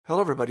Hello,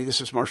 everybody. This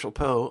is Marshall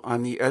Poe.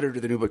 I'm the editor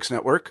of the New Books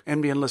Network.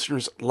 NBN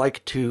listeners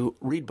like to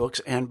read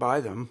books and buy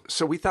them.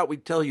 So we thought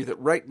we'd tell you that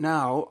right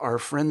now, our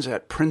friends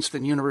at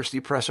Princeton University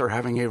Press are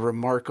having a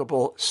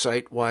remarkable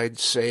site-wide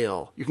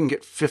sale. You can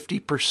get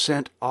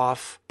 50%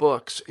 off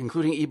books,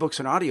 including ebooks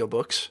and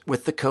audiobooks,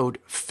 with the code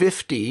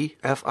 50,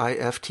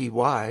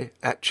 F-I-F-T-Y,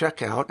 at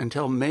checkout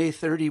until May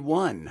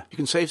 31. You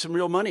can save some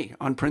real money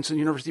on Princeton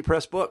University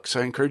Press books.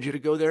 I encourage you to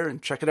go there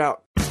and check it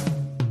out.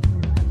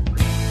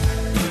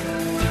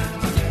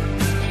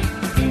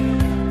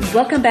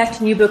 Welcome back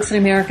to New Books in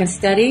American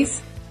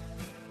Studies.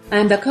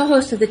 I'm the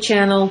co-host of the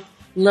channel,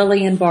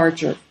 Lillian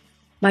Barger.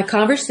 My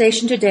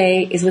conversation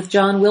today is with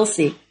John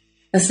Wilsey,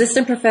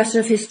 Assistant Professor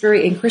of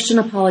History and Christian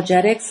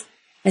Apologetics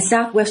at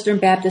Southwestern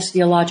Baptist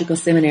Theological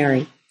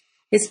Seminary.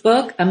 His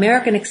book,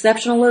 American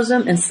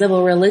Exceptionalism and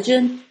Civil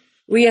Religion,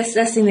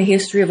 Reassessing the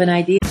History of an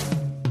Idea.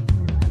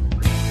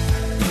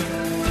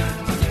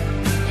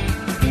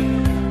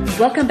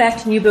 Welcome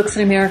back to New Books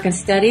in American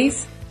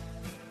Studies.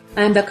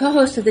 I'm the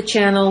co-host of the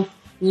channel,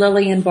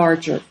 Lillian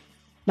Barger.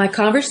 My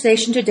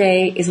conversation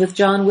today is with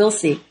John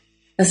Wilsey,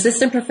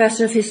 Assistant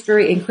Professor of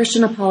History and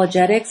Christian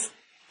Apologetics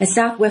at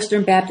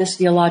Southwestern Baptist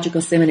Theological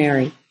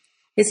Seminary.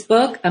 His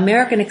book,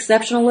 American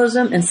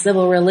Exceptionalism and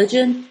Civil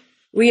Religion,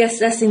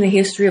 Reassessing the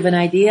History of an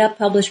Idea,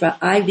 published by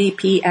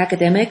IVP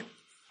Academic,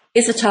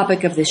 is the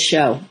topic of this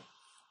show.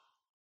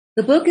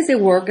 The book is a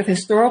work of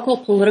historical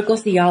political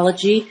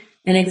theology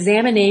and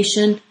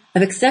examination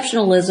of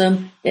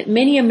exceptionalism that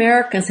many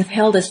Americans have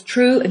held as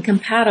true and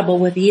compatible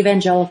with the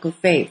evangelical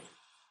faith.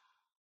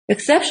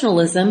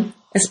 Exceptionalism,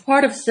 as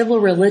part of civil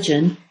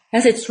religion,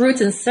 has its roots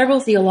in several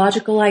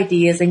theological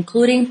ideas,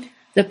 including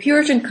the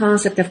Puritan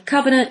concept of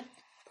covenant,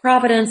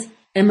 providence,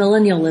 and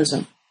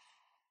millennialism.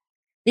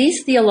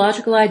 These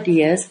theological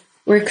ideas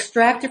were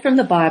extracted from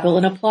the Bible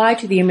and applied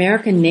to the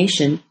American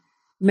nation,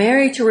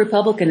 married to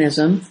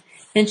republicanism,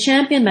 and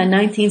championed by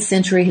 19th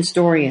century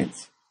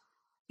historians.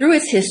 Through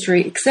its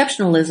history,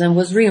 exceptionalism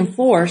was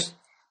reinforced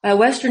by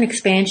Western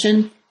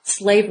expansion,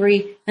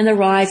 slavery, and the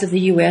rise of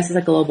the U.S. as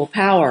a global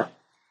power.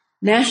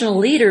 National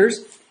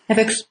leaders have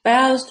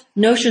espoused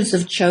notions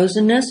of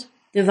chosenness,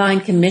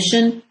 divine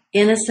commission,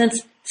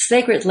 innocence,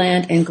 sacred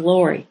land, and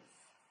glory.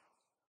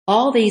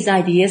 All these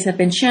ideas have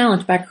been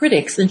challenged by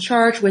critics and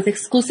charged with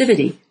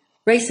exclusivity,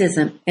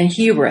 racism, and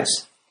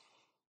hubris.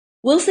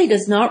 Wilsey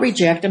does not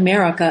reject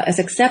America as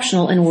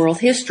exceptional in world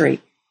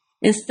history.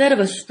 Instead of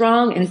a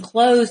strong and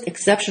closed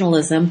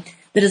exceptionalism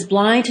that is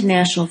blind to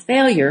national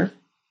failure,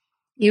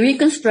 he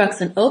reconstructs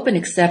an open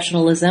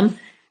exceptionalism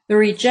that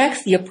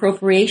rejects the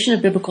appropriation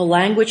of biblical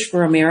language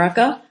for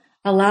America,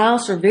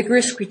 allows for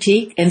vigorous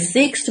critique, and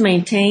seeks to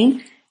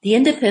maintain the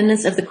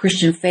independence of the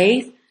Christian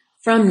faith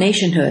from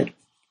nationhood.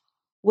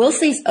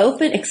 Wilsey's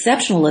open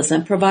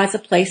exceptionalism provides a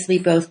place to be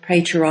both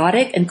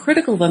patriotic and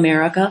critical of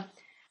America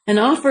and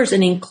offers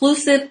an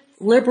inclusive,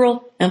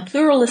 liberal, and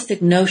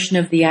pluralistic notion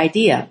of the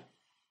idea.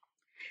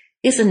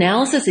 Its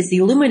analysis is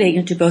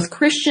illuminating to both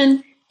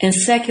Christian and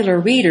secular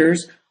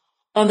readers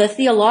on the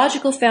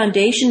theological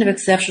foundation of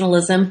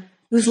exceptionalism,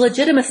 whose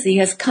legitimacy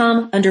has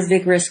come under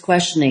vigorous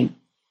questioning.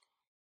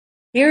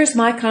 Here is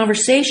my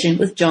conversation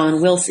with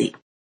John Wilsey.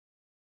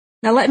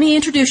 Now let me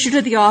introduce you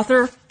to the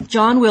author,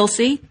 John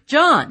Wilsey.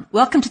 John,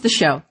 welcome to the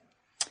show.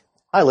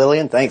 Hi,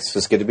 Lillian. Thanks.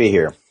 It's good to be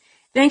here.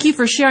 Thank you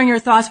for sharing your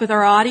thoughts with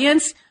our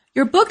audience.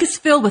 Your book is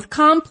filled with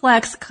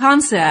complex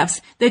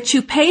concepts that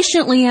you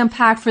patiently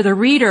unpack for the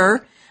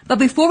reader. But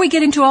before we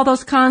get into all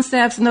those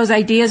concepts and those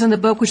ideas in the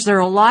book, which there are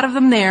a lot of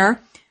them there,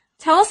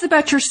 tell us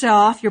about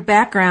yourself, your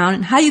background,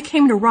 and how you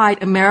came to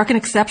write American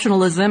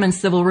Exceptionalism and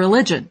Civil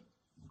Religion.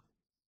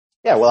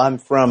 Yeah, well, I'm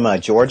from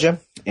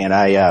Georgia, and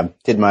I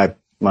did my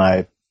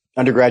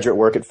undergraduate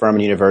work at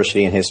Furman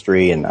University in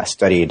history, and I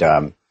studied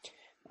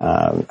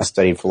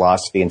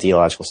philosophy and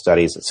theological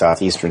studies at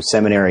Southeastern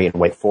Seminary in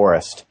Wake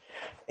Forest.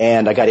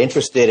 And I got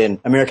interested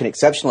in American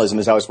exceptionalism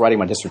as I was writing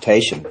my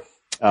dissertation.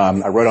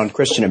 I wrote on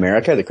Christian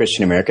America, the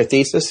Christian America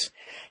thesis,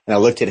 and I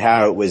looked at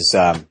how it was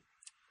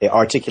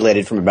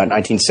articulated from about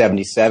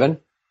 1977,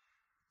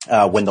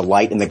 when The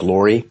Light and the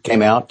Glory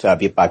came out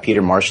by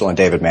Peter Marshall and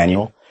David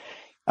Manuel,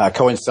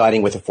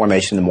 coinciding with the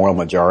formation of the moral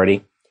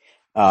majority,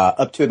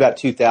 up to about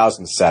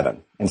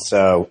 2007. And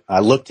so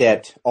I looked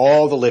at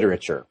all the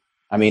literature.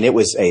 I mean, it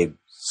was a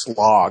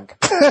slog.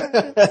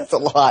 It's a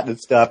lot of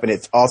stuff, and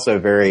it's also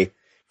very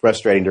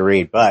frustrating to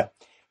read. But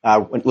I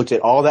looked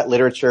at all that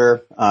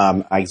literature.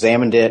 I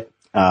examined it.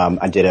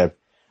 I did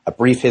a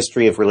brief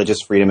history of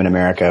religious freedom in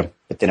America,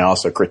 but then I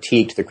also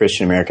critiqued the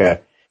Christian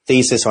America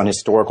thesis on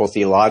historical,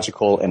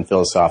 theological, and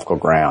philosophical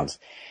grounds.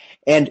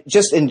 And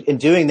just in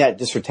doing that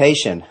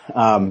dissertation,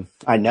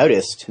 I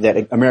noticed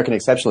that American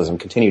exceptionalism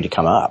continued to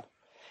come up.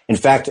 In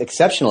fact,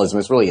 exceptionalism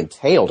is really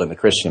entailed in the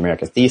Christian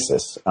America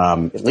thesis,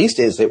 at least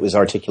as it was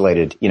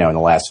articulated, in the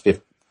last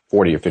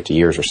 40 or 50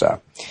 years or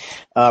so.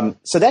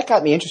 So that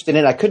got me interested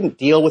in it. I couldn't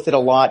deal with it a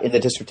lot in the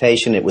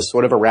dissertation. It was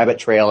sort of a rabbit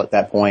trail at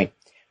that point.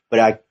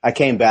 But I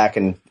came back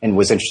and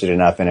was interested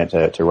enough in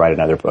it to write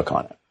another book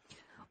on it.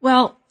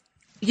 Well,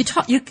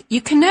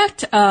 you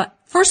connect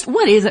First,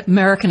 what is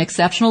American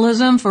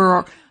exceptionalism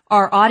for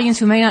our audience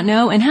who may not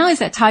know, and how is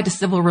that tied to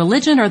civil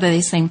religion? Are they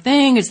the same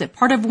thing? Is it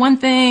part of one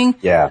thing?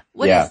 Yeah.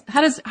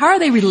 How are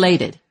they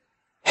related?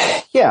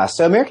 Yeah.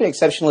 So American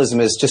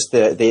exceptionalism is just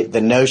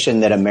the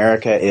notion that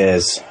America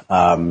is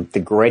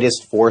the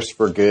greatest force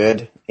for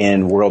good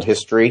in world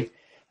history.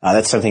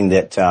 That's something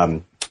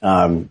that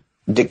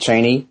Dick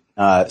Cheney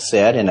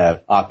said in an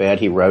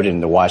op-ed he wrote in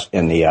the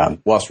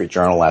Wall Street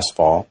Journal last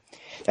fall.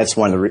 That's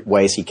one of the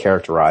ways he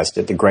characterized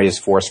it, the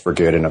greatest force for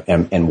good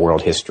in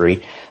world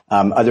history.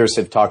 Others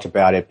have talked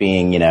about it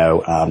being,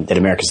 that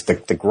America is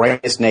the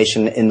greatest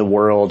nation in the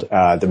world,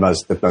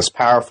 the most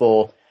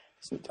powerful,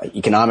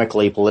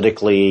 economically,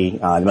 politically,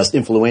 the most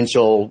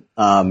influential,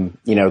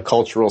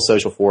 cultural,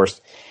 social force.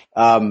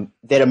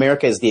 That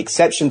America is the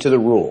exception to the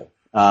rule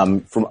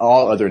from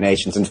all other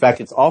nations. In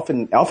fact, it's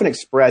often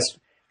expressed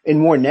in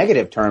more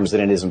negative terms than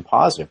it is in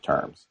positive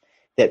terms.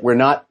 That we're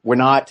not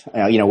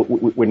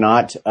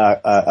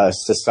a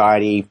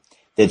society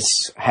that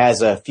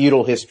has a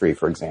feudal history,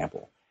 for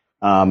example.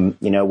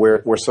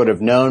 We're sort of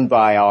known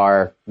by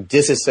our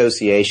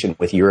disassociation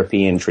with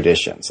European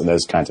traditions and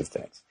those kinds of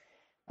things.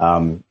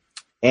 And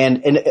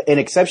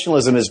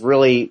exceptionalism is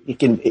really, it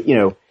can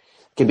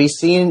be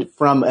seen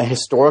from a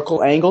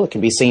historical angle, it can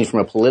be seen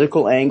from a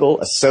political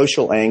angle, a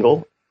social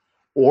angle,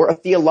 or a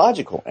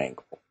theological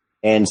angle.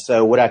 And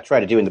so what I try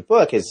to do in the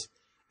book is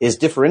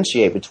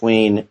differentiate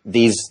between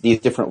these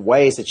different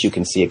ways that you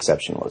can see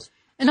exceptionalism.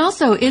 And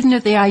also, isn't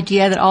it the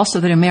idea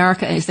that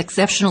America is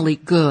exceptionally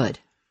good?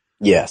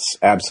 Yes,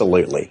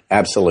 absolutely.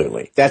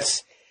 Absolutely.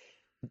 That's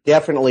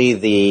definitely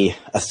the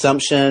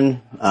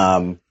assumption,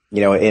 there's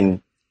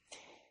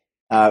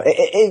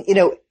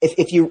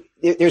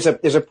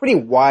a pretty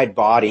wide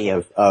body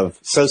of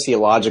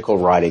sociological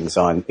writings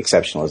on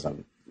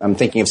exceptionalism. I'm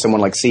thinking of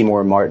someone like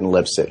Seymour Martin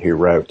Lipset, who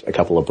wrote a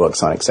couple of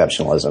books on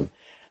exceptionalism.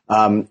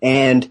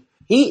 And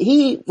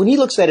he when he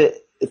looks at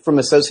it from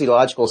a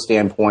sociological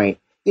standpoint,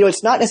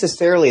 it's not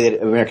necessarily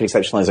that American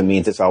exceptionalism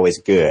means it's always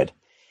good.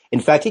 In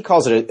fact, he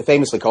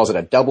famously calls it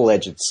a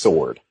double-edged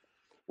sword,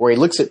 where he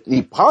looks at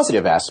the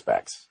positive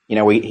aspects.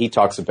 He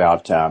talks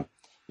about,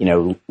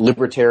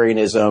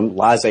 libertarianism,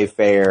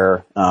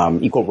 laissez-faire,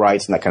 equal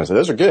rights, and that kind of stuff.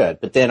 Those are good.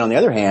 But then on the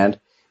other hand,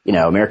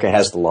 America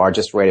has the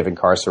largest rate of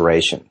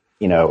incarceration,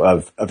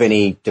 of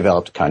any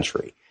developed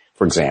country,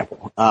 for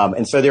example.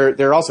 And so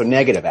there are also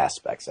negative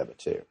aspects of it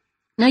too.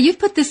 Now, you've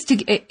put this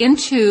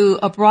into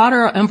a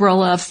broader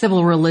umbrella of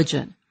civil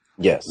religion.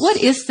 Yes. What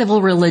is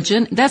civil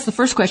religion? That's the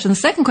first question. The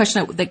second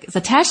question that's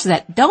attached to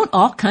that, don't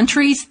all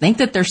countries think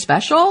that they're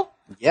special?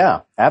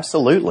 Yeah,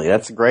 absolutely.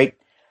 That's a great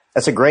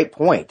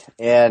point.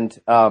 And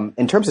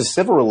in terms of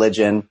civil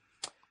religion,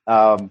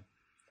 I'm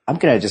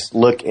going to just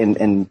look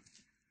and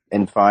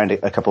find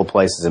a couple of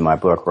places in my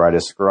book where I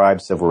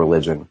describe civil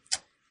religion.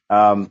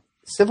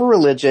 Civil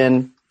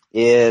religion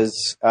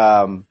is,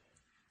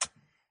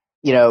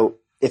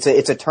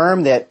 it's a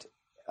term that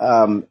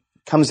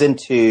comes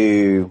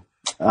into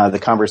the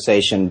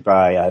conversation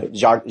by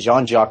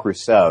Jean-Jacques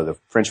Rousseau, the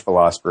French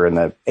philosopher in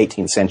the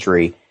 18th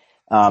century,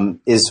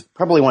 is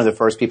probably one of the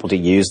first people to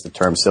use the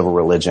term civil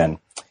religion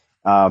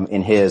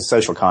in his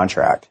social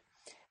contract.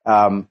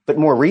 But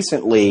more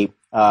recently,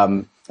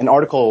 an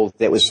article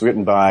that was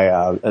written by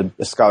a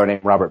scholar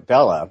named Robert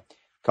Bellah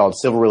called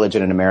Civil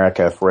Religion in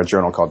America for a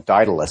journal called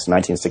Daedalus in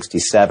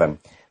 1967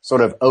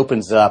 sort of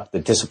opens up the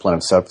discipline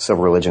of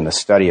civil religion, the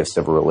study of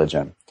civil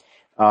religion.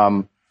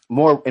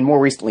 More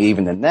recently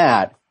even than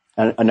that,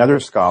 another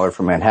scholar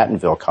from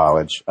Manhattanville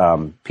College,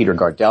 Peter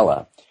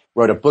Gardella,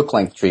 wrote a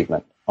book-length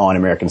treatment on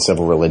American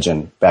civil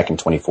religion back in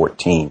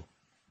 2014.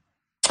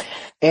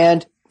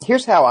 And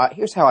here's how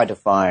I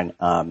define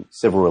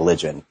civil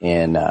religion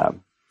in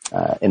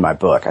my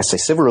book. I say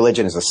civil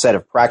religion is a set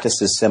of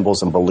practices,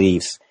 symbols, and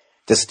beliefs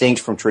distinct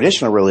from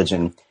traditional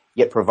religion,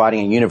 yet providing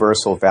a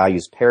universal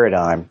values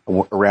paradigm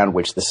around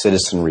which the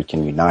citizenry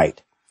can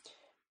unite.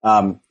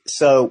 And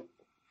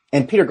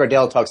Peter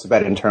Gardella talks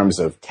about it in terms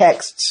of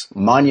texts,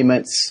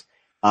 monuments,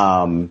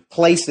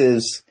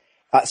 places.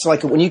 So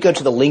like when you go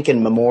to the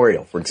Lincoln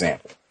Memorial, for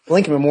example, the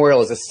Lincoln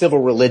Memorial is a civil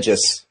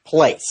religious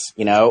place,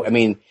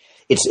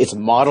 it's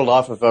modeled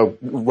off of a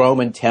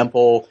Roman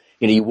temple.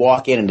 You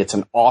walk in and it's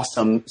an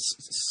awesome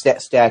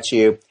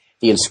statue.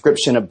 The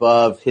inscription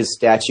above his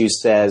statue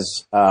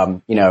says,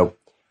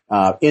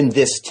 in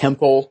this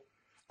temple,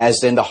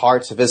 as in the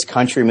hearts of his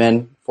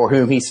countrymen for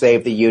whom he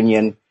saved the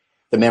Union,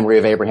 the memory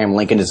of Abraham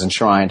Lincoln is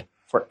enshrined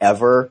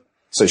forever.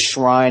 So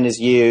shrine is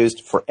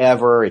used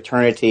forever,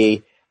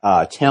 eternity,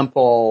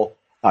 temple,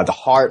 the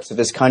hearts of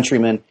his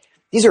countrymen.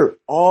 These are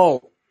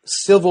all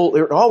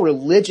they're all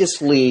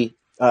religiously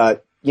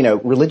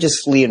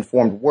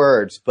informed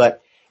words,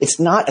 but it's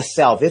not a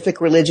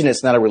salvific religion.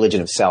 It's not a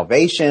religion of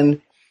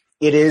salvation.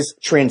 It is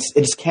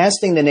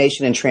casting the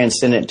nation in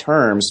transcendent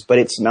terms, but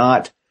it's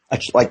not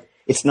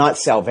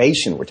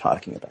salvation we're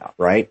talking about,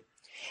 right?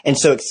 And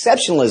so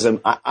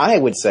exceptionalism, I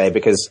would say,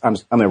 because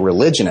I'm a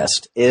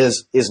religionist,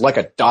 is like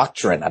a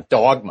doctrine, a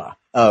dogma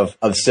of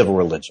civil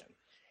religion.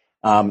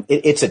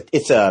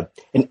 It's an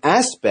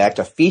aspect,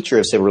 a feature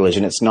of civil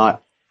religion. It's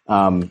not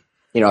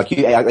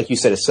Like you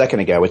said a second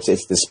ago, it's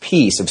this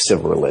piece of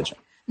civil religion.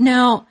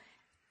 Now,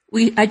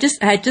 I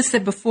had just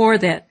said before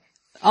that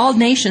all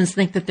nations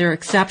think that they're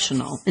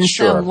exceptional in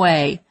some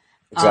way.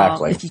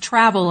 Exactly. If you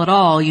travel at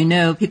all,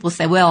 people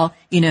say, well,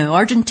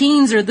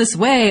 Argentines are this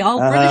way. All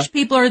British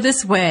people are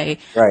this way.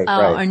 Right.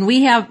 And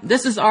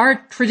this is our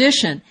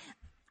tradition.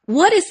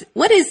 What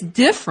is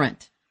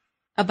different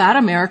about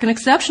American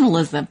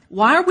exceptionalism?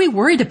 Why are we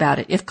worried about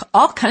it? If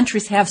all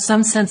countries have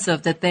some sense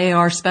of that they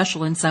are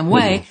special in some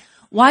way,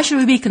 why should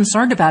we be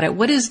concerned about it?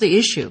 What is the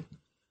issue?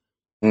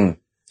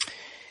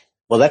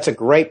 Well, that's a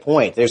great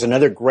point. There's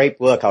another great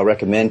book I'll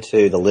recommend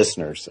to the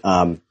listeners.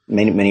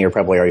 Many are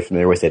probably already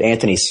familiar with it.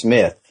 Anthony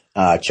Smith,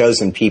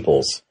 Chosen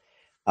Peoples.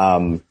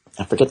 I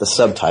forget the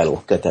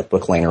subtitle. Got that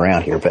book laying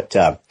around here,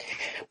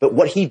 but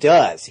what he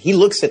does, he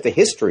looks at the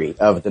history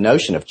of the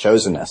notion of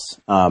chosenness,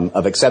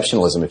 of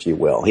exceptionalism, if you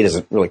will. He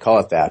doesn't really call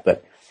it that,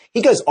 but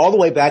he goes all the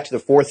way back to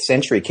the 4th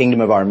century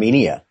Kingdom of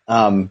Armenia.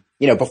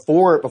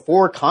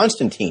 Before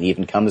Constantine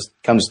even comes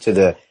to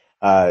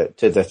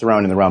the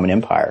throne in the Roman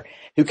Empire,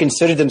 who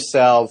considered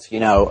themselves,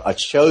 a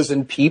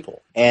chosen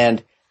people.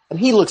 And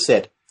he looks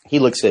at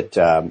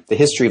the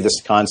history of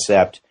this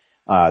concept,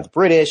 the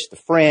British, the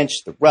French,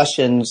 the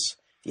Russians,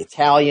 the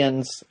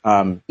Italians,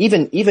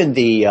 even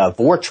the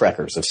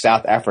Voortrekkers of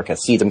South Africa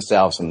see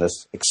themselves in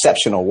this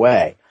exceptional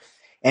way.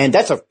 And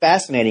that's a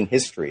fascinating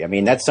history. I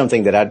mean, that's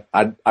something that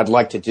I'd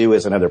like to do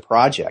as another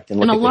project.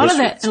 And a lot of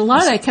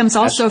that comes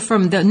also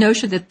from the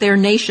notion that their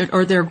nation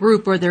or their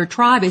group or their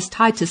tribe is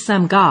tied to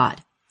some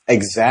god.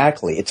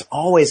 Exactly. It's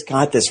always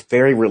got this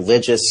very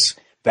religious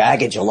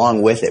baggage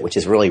along with it, which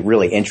is really,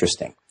 really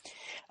interesting.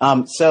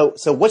 So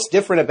what's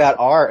different about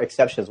our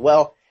exceptions?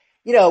 Well,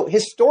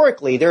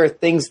 historically, there are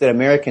things that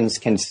Americans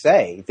can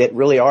say that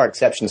really are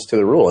exceptions to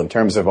the rule in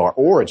terms of our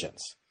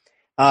origins.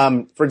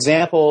 For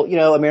example,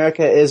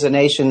 America is a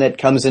nation that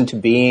comes into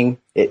being.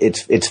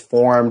 It's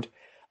formed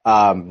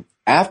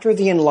after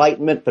the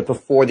Enlightenment, but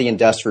before the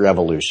Industrial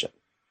Revolution.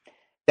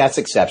 That's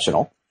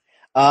exceptional.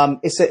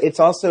 It's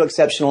also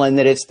exceptional in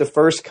that it's the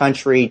first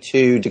country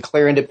to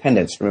declare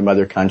independence from a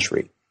mother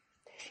country.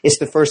 It's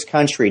the first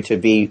country to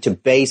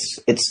base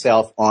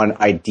itself on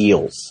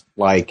ideals,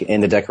 like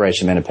in the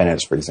Declaration of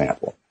Independence, for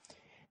example.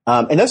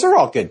 And those are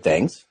all good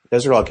things.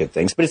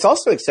 But it's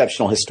also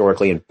exceptional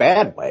historically in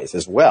bad ways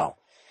as well.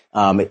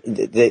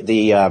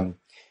 The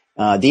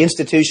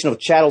institution of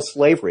chattel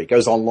slavery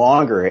goes on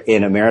longer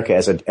in America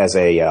as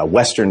a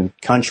Western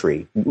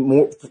country,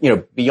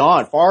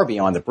 far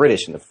beyond the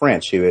British and the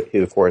French,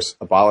 who of course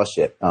abolished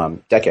it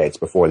decades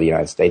before the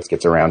United States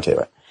gets around to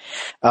it.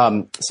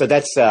 So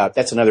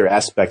that's another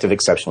aspect of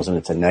exceptionalism.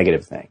 It's a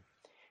negative thing.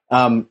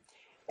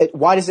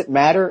 Why does it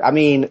matter? I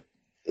mean,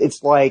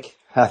 it's like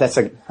that's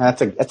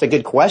a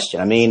good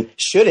question. I mean,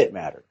 should it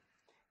matter?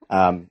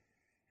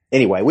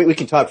 Anyway, we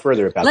can talk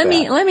further about that.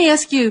 Let me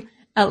ask you.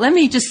 Let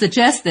me just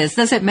suggest this.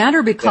 Does it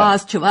matter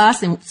because to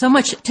us, and so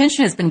much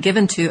attention has been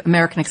given to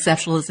American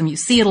exceptionalism. You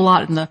see it a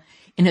lot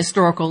in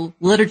historical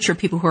literature.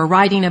 People who are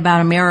writing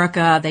about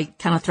America, they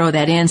kind of throw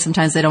that in.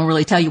 Sometimes they don't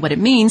really tell you what it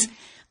means.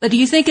 But do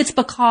you think it's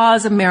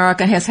because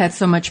America has had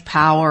so much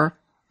power,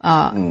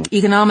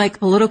 economic,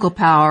 political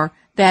power,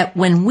 that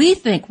when we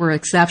think we're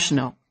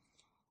exceptional,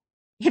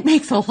 it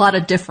makes a lot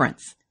of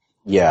difference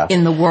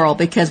in the world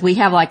because we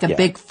have like a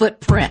big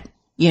footprint,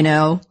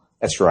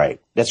 That's right.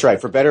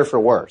 For better or for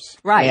worse.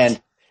 Right.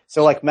 And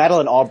so like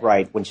Madeleine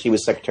Albright, when she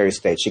was Secretary of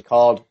State, she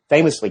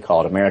famously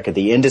called America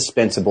the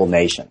indispensable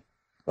nation.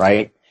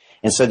 Right.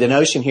 And so the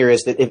notion here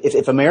is that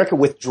if America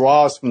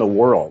withdraws from the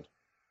world,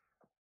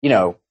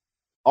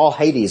 all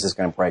Hades is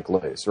going to break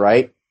loose.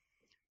 Right.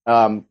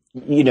 America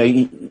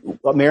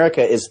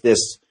is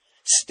this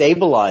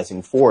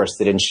stabilizing force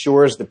that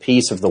ensures the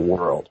peace of the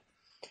world.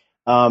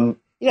 And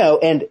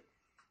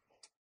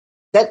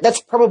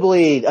that's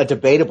probably a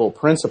debatable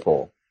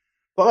principle.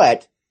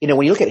 But,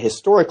 when you look at it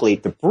historically,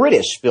 the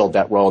British filled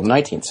that role in the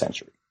 19th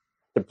century.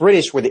 The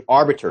British were the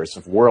arbiters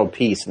of world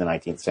peace in the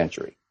 19th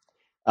century,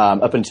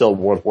 up until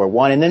World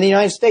War I. And then the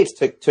United States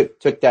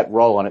took that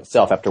role on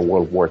itself after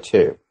World War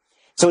II.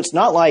 So it's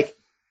not like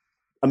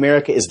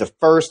America is the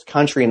first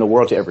country in the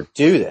world to ever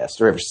do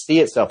this or ever see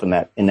itself in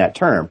that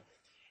term.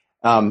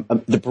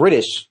 The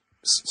British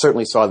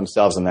certainly saw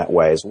themselves in that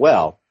way as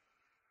well.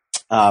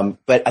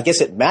 But I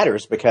guess it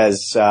matters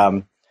because,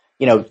 I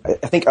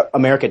think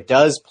America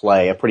does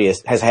play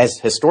has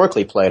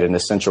historically played an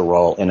essential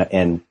role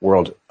in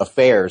world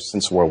affairs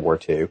since World War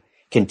II,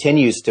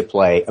 continues to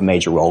play a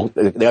major role.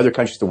 The other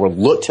countries of the world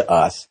look to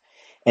us.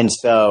 And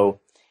so,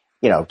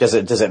 does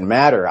it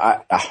matter?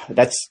 I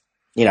don't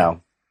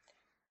know.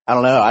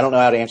 I don't know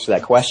how to answer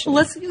that question.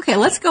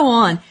 Let's go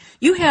on.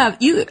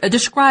 You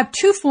describe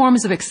two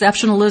forms of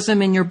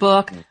exceptionalism in your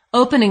book,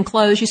 open and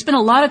closed. You spend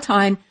a lot of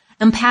time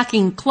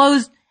unpacking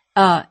closed,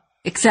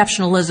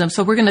 exceptionalism.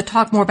 So we're going to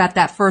talk more about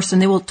that first,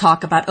 and then we'll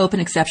talk about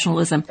open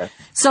exceptionalism. Okay.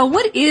 So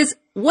what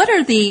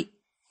are the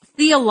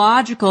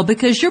theological,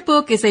 because your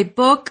book is a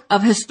book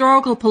of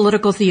historical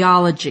political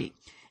theology,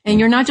 and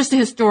you're not just a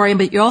historian,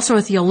 but you're also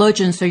a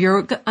theologian. So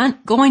you're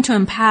going to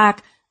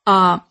unpack,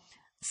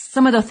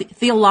 some of the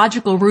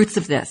theological roots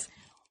of this.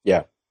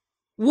 Yeah.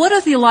 What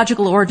are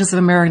theological origins of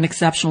American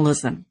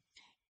exceptionalism?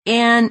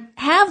 And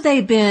have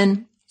they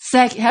been,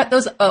 have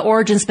those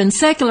origins been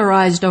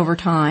secularized over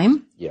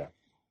time? Yeah.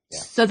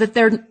 So that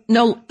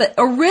but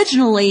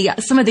originally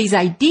some of these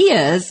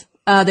ideas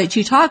that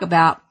you talk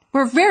about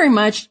were very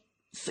much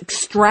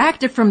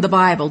extracted from the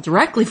Bible,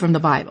 directly from the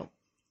Bible.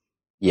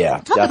 Yeah.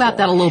 Talk about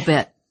that a little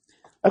bit.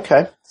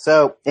 Okay.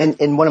 So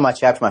in one of my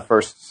chapters,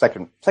 my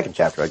second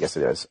chapter, I guess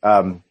it is,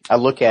 I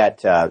look at,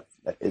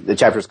 the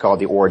chapter is called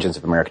The Origins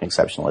of American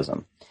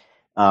Exceptionalism.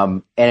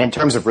 And in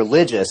terms of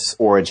religious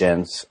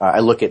origins, I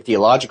look at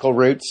theological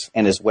roots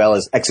and as well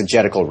as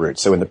exegetical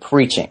roots. So in the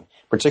preaching,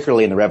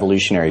 particularly in the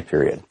Revolutionary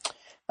period,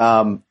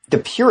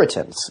 the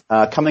Puritans,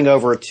 coming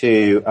over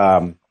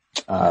to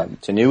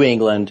New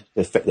England,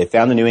 they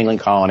found the New England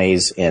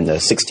colonies in the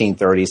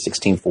 1630s,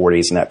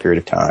 1640s, in that period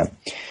of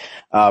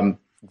time.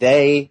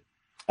 They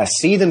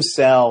see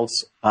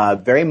themselves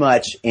very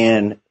much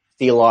in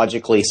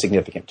theologically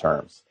significant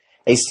terms.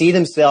 They see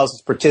themselves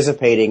as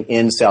participating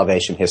in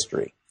salvation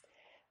history.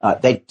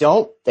 They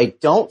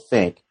don't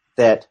think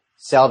that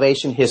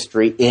salvation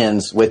history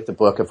ends with the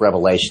book of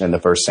Revelation in the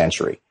first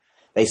century.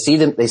 They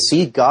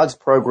see God's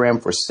program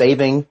for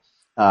saving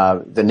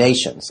the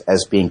nations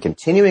as being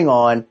continuing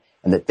on,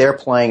 and that they're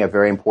playing a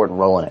very important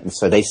role in it. And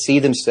so they see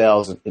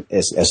themselves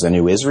as the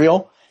new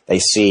Israel. They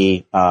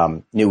see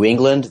New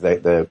England,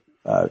 the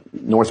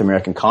North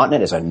American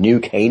continent, as a new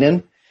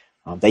Canaan.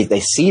 They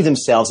see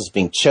themselves as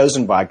being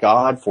chosen by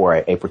God for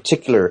a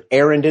particular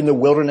errand in the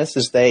wilderness,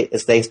 as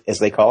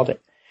they called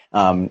it.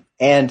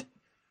 And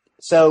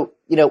so,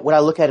 what I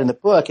look at in the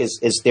book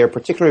is their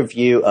particular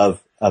view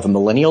of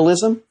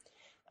millennialism,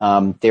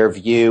 their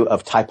view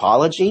of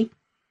typology,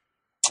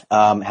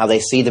 how they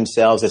see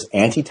themselves as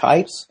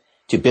antitypes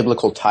to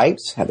biblical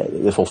types,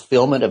 the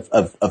fulfillment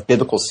of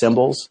biblical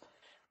symbols.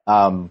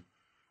 And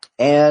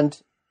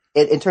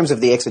in terms of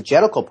the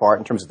exegetical part,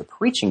 in terms of the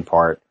preaching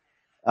part,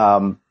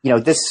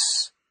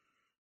 this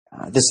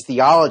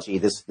theology,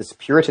 this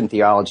Puritan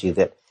theology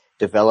that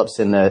develops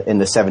in the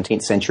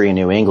 17th century in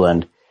New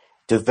England,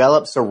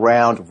 develops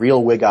around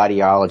real Whig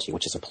ideology,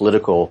 which is a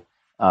political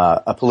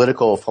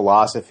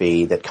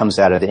philosophy that comes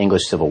out of the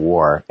English Civil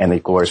War and the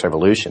Glorious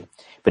Revolution.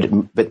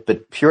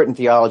 But Puritan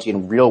theology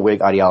and real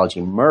Whig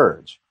ideology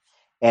merge,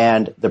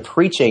 and the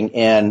preaching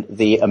in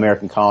the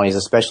American colonies,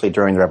 especially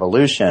during the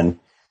Revolution,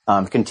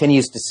 Americans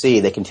continue to see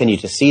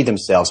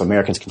themselves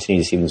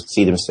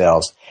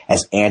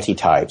as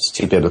antitypes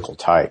to biblical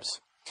types.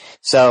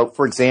 So,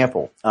 for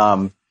example,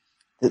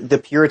 the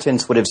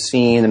Puritans would have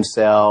seen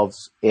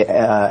themselves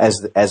as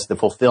the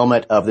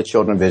fulfillment of the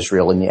children of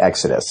Israel in the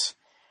Exodus.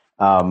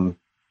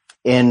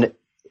 In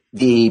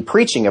the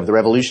preaching of the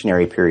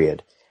Revolutionary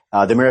period,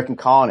 the American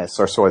colonists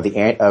are sort of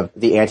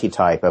the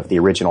antitype of the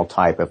original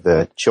type of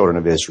the children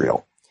of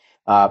Israel.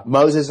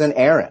 Moses and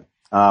Aaron.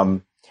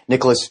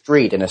 Nicholas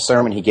Street, in a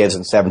sermon he gives in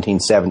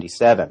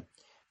 1777,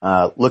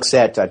 looks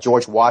at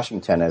George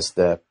Washington as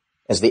the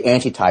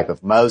antitype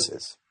of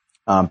Moses.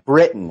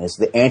 Britain is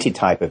the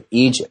antitype of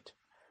Egypt.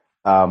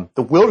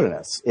 The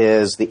wilderness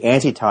is the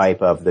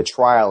antitype of the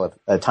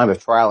time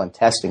of trial and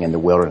testing in the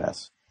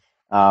wilderness.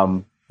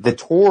 The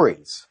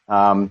Tories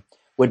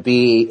would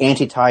be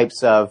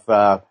antitypes of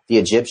the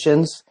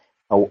Egyptians,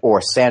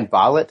 or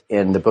Sanballat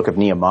in the book of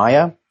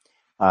Nehemiah,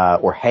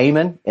 or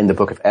Haman in the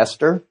book of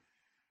Esther.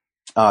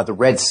 The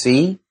Red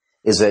Sea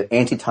is an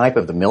antitype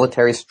of the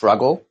military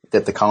struggle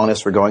that the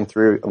colonists were going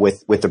through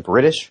with the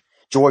British.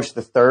 George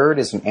III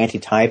is an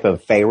antitype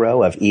of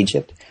Pharaoh of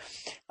Egypt.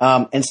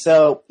 And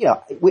so,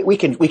 we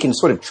can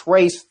sort of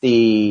trace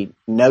the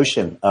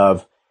notion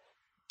of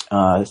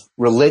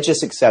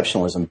religious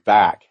exceptionalism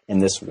back in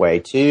this way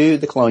to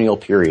the colonial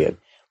period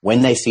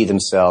when they see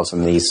themselves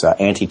in these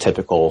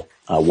antitypical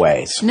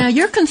ways. Now,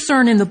 your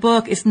concern in the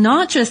book is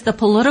not just the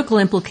political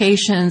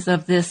implications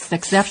of this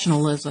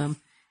exceptionalism,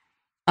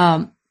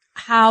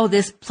 how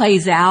this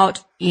plays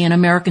out in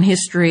American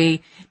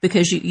history,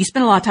 because you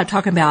spend a lot of time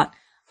talking about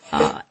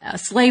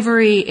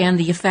slavery and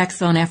the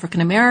effects on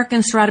African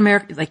Americans throughout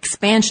America, the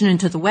expansion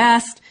into the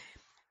West,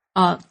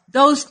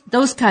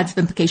 those kinds of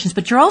implications.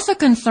 But you're also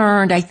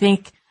concerned, I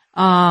think,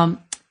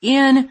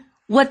 in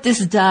what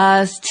this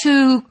does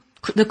to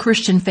the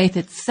Christian faith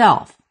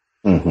itself.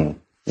 Mm-hmm.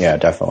 Yeah,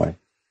 definitely.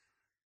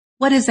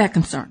 What is that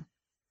concern?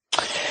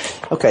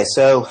 Okay,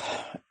 so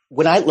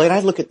when I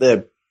look at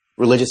the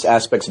religious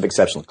aspects of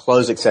exceptionalism,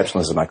 closed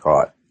exceptionalism, I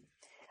call it,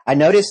 I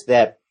notice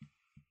that,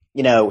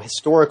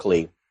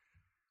 historically,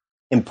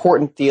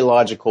 important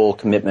theological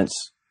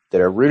commitments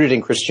that are rooted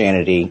in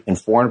Christianity,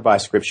 informed by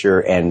Scripture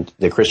and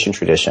the Christian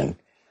tradition,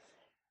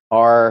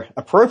 are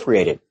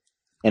appropriated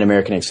in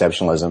American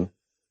exceptionalism.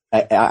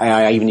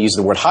 I even use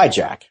the word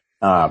hijack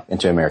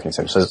into American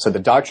exceptionalism. So the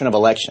doctrine of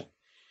election.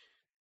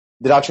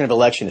 The doctrine of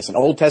election is an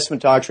Old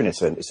Testament doctrine.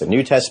 It's a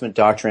New Testament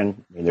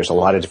doctrine. I mean, there's a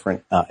lot of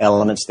different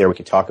elements there we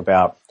could talk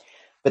about.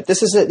 But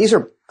these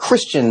are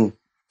Christian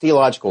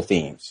theological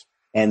themes,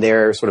 and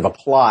they're sort of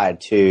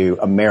applied to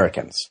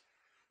Americans.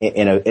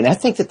 And I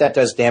think that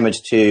does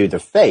damage to the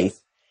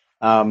faith,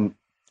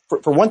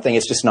 for one thing,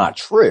 it's just not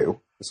true.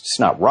 It's just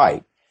not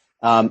right.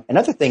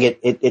 Another thing,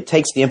 it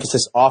takes the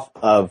emphasis off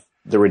of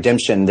the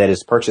redemption that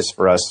is purchased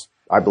for us,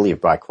 I believe,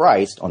 by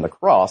Christ on the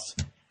cross,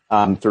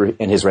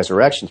 in his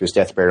resurrection, through his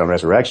death, burial, and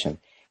resurrection.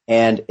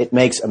 And it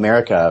makes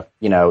America,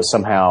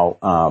 somehow,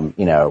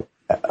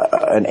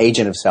 an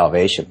agent of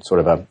salvation,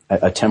 sort of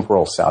a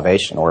temporal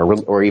salvation,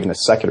 or even a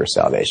secular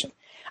salvation.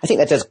 I think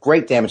that does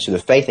great damage to the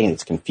faith. I think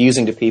it's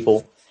confusing to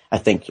people. I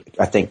think,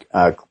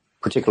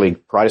 particularly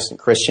Protestant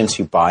Christians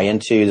who buy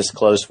into this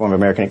closed form of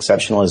American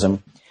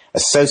exceptionalism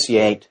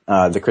associate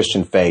the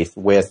Christian faith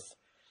with,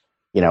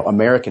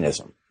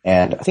 Americanism.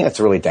 And I think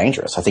that's really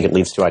dangerous. I think it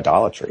leads to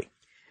idolatry.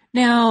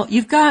 Now,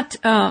 you've got,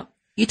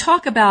 you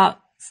talk about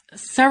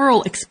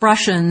several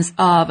expressions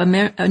of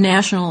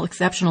national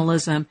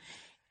exceptionalism.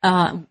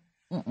 One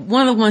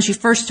of the ones you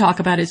first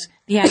talk about is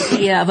the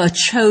idea of a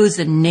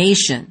chosen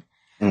nation.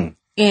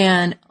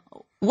 And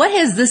what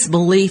has this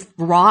belief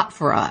wrought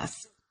for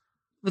us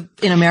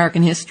in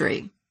American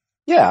history?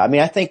 Yeah, I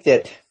mean, I think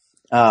that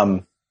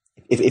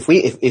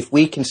if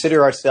we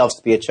consider ourselves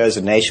to be a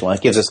chosen nation, well,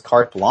 it gives us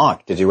carte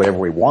blanche to do whatever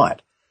we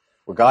want.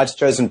 We're God's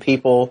chosen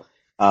people.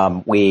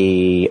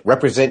 We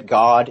represent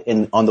God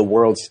on the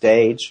world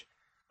stage.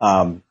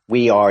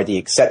 We are the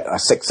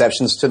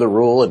exceptions to the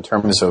rule in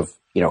terms of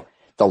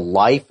the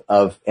life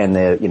of and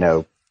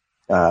the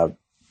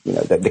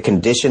the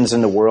conditions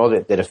in the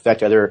world that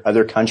affect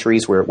other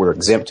countries. We're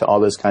exempt to all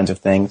those kinds of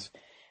things.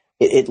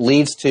 It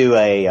leads to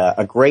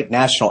a great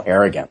national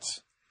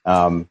arrogance,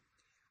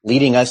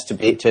 leading us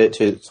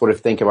to sort of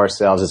think of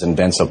ourselves as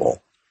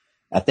invincible.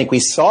 I think we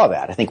saw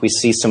that. I think we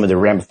see some of the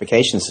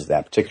ramifications of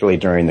that, particularly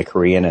during the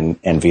Korean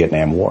and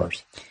Vietnam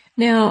Wars.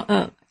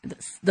 Now,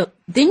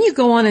 then you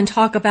go on and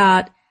talk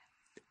about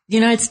the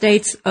United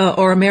States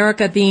or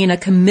America being a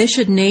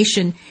commissioned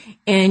nation,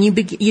 and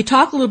you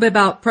talk a little bit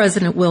about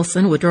President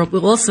Wilson, Woodrow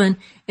Wilson,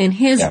 and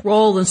his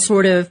role in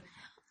sort of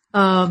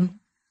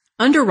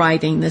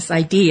underwriting this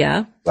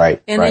idea.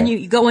 Right. And then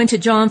you go into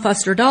John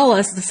Foster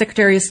Dulles, the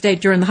Secretary of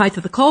State during the height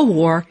of the Cold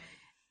War.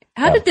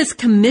 How did this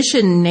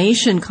commissioned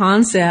nation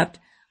concept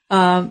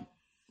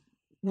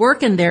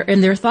work in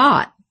their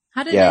thought?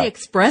 How did they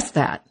express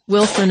that,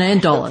 Wilson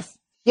and Dulles?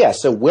 Yeah,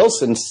 so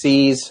Wilson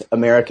sees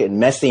America in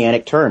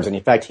messianic terms, and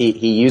in fact, he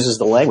uses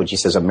the language. He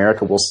says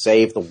America will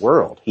save the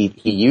world. He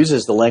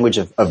uses the language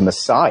of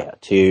Messiah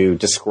to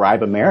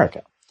describe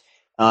America.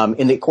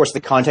 Of course,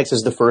 the context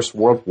is the First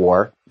World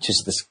War, which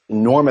is this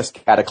enormous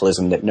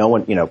cataclysm that no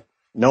one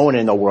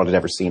in the world had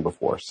ever seen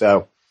before.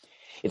 So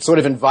it sort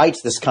of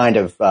invites this kind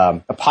of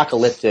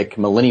apocalyptic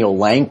millennial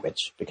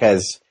language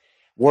because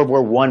World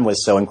War I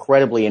was so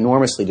incredibly,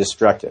 enormously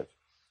destructive.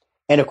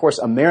 And, of course,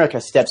 America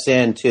steps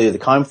into the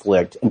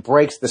conflict and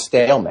breaks the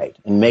stalemate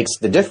and makes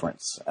the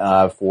difference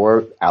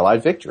for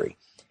Allied victory.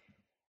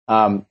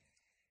 Wilson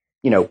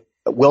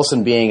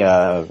being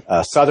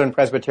a Southern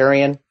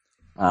Presbyterian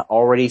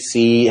already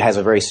has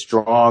a very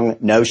strong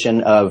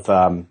notion of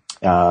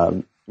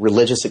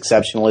religious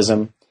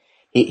exceptionalism.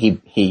 He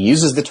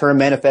uses the term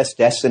manifest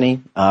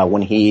destiny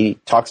when he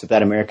talks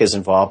about America's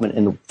involvement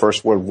in the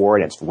First World War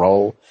and its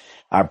role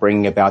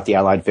bringing about the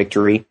Allied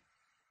victory.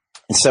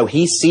 And so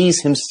he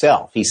sees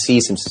himself, he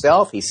sees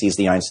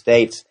the United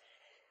States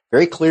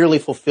very clearly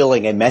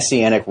fulfilling a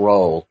messianic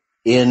role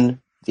in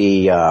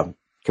the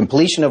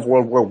completion of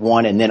World War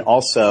I and then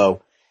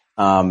also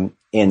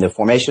in the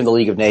formation of the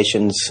League of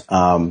Nations,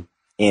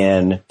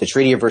 in the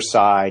Treaty of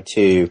Versailles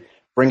to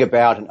bring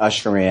about and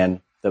usher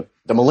in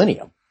the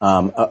millennium,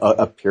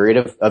 a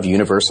period of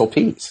universal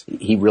peace.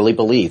 He really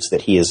believes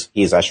that he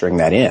is ushering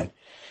that in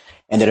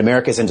and that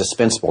America is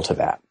indispensable to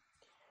that.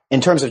 In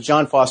terms of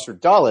John Foster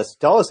Dulles,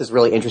 Dulles is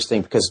really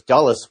interesting because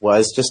Dulles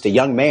was just a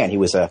young man. He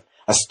was a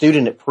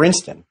student at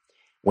Princeton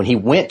when he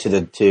went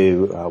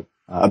to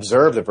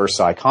observe the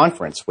Versailles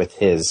Conference with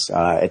his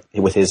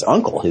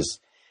uncle.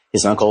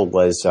 His uncle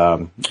was,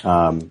 I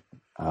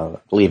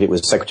believe it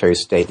was Secretary of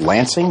State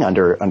Lansing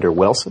under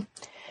Wilson,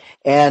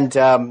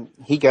 and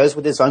he goes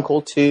with his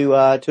uncle to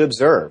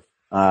observe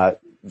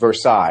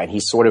Versailles. And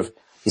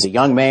he's a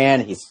young man.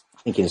 He's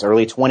I think in his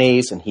early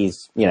 20s, and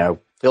he's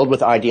filled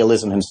with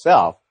idealism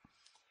himself.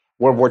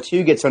 World War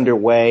II gets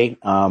underway.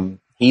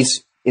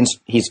 He's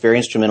very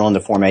instrumental in the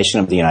formation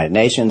of the United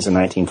Nations in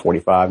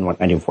 1945 and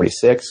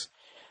 1946,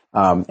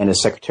 and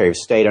as Secretary of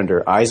State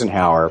under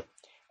Eisenhower.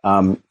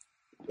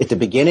 At the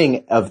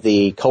beginning of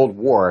the Cold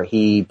War,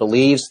 he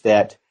believes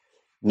that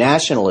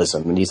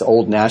nationalism and these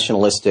old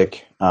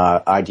nationalistic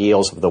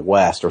ideals of the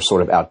West are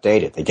sort of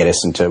outdated. They get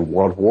us into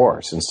world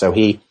wars, and so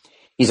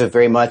he's a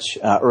very much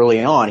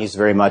early on. He's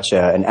very much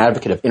an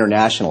advocate of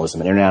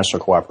internationalism and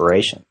international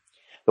cooperation.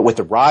 But with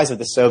the rise of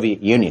the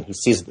Soviet Union, he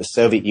sees that the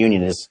Soviet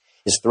Union is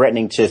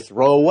threatening to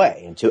throw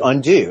away and to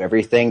undo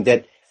everything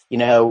that,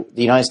 the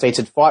United States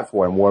had fought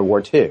for in World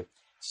War II.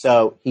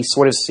 So he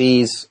sort of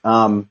sees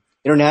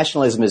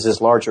internationalism as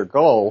his larger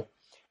goal,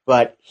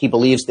 but he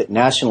believes that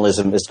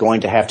nationalism is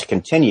going to have to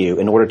continue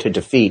in order to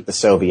defeat the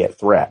Soviet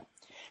threat,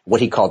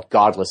 what he called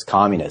godless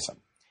communism.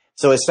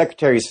 So as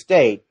Secretary of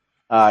State,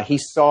 he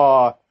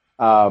saw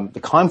the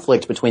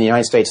conflict between the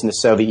United States and the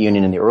Soviet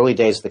Union in the early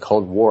days of the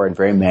Cold War in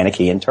very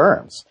Manichaean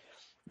terms.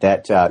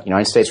 That the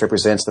United States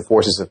represents the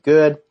forces of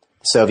good,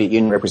 the Soviet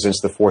Union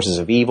represents the forces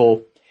of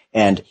evil,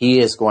 and he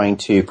is going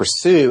to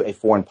pursue a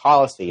foreign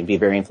policy and be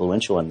very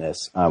influential in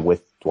this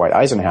with Dwight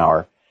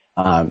Eisenhower,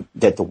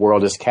 that the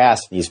world is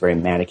cast in these very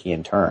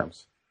Manichaean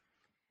terms.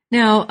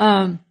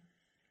 Now,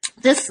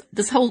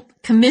 this whole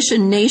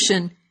commission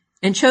nation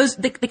and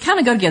they kind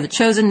of go together,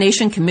 chosen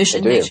nation,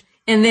 commission nation.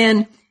 And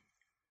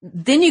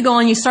then you go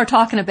and you start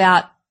talking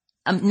about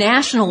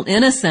national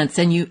innocence,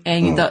 and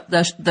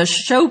the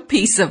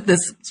showpiece of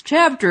this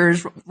chapter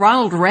is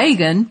Ronald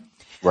Reagan,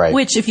 right?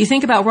 Which, if you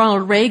think about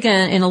Ronald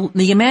Reagan in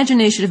the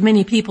imagination of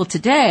many people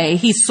today,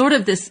 he's sort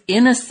of this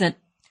innocent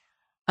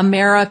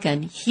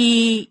American.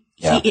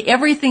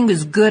 Everything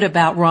was good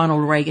about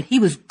Ronald Reagan. He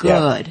was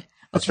good. Yeah,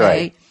 that's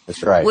right.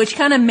 That's right. Which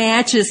kind of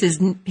matches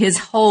his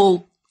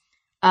whole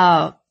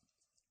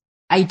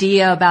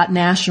idea about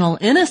national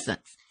innocence.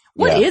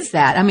 What is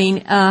that? I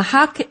mean,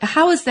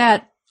 how is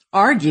that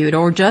argued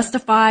or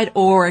justified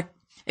or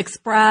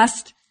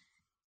expressed?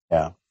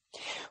 Yeah.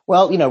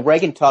 Well,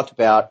 Reagan talked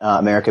about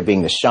America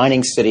being the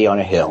shining city on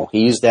a hill.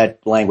 He used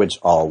that language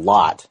a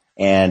lot.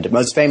 And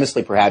most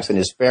famously, perhaps, in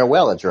his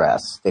farewell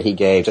address that he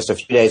gave just a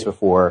few days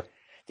before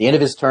the end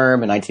of his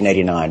term in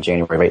 1989,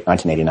 January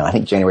 1989. I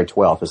think January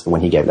 12th is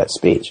when he gave that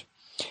speech.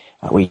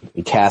 We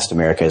cast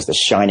America as the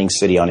shining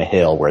city on a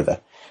hill, where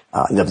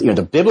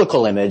the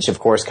biblical image, of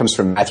course, comes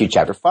from Matthew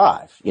chapter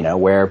 5,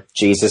 where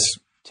Jesus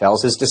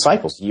tells his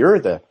disciples, "You're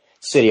the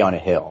city on a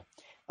hill."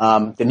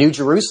 The New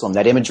Jerusalem,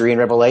 that imagery in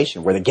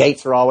Revelation, where the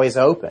gates are always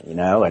open,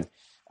 and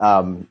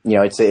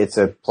it's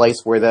a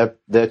place where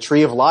the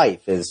tree of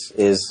life is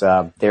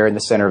there in the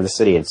center of the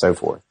city, and so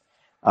forth.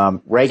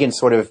 Reagan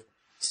sort of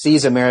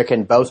sees America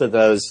in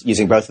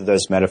using both of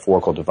those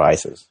metaphorical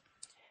devices.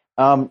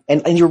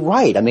 And you're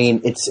right. I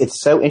mean,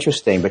 it's so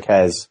interesting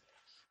because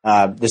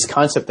this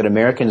concept that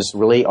Americans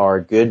really are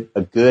a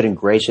good and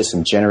gracious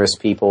and generous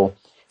people,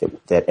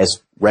 that as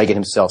Reagan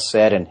himself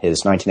said in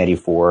his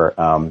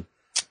 1984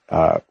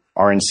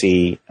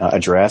 RNC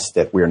address,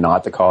 that we're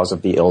not the cause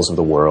of the ills of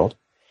the world,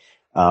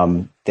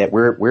 that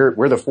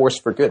we're the force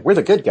for good. We're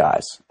the good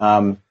guys.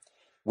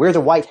 We're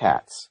the white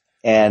hats.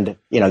 And,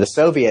 the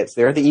Soviets,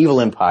 they're the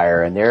evil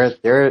empire, and they're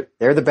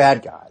the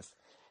bad guys.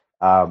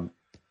 And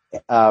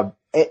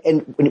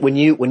when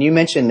you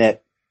mention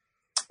that,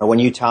 or when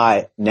you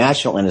tie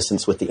national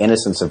innocence with the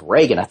innocence of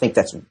Reagan, I think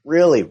that's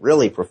really,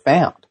 really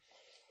profound.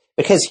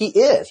 Because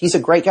he's a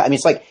great guy. I mean,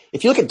 it's like,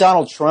 if you look at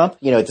Donald Trump,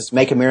 this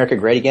Make America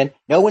Great Again,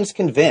 no one's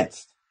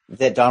convinced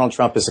that Donald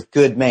Trump is a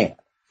good man.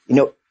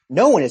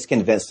 No one is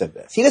convinced of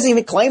this. He doesn't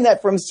even claim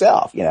that for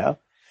himself,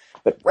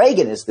 But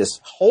Reagan is this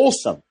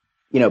wholesome,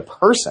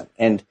 person.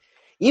 And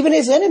even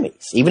his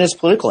enemies, even his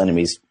political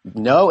enemies,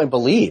 know and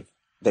believe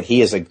that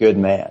he is a good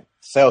man.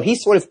 So he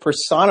sort of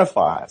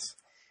personifies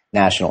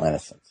national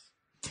innocence.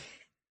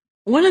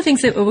 One of the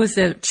things that was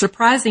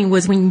surprising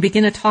was when you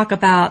begin to talk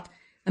about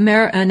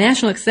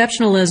national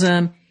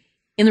exceptionalism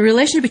in the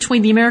relationship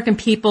between the American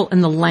people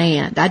and the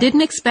land. I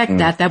didn't expect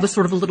that. That was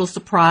sort of a little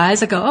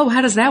surprise. I go, oh,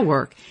 how does that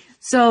work?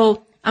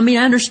 So, I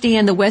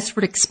understand the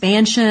westward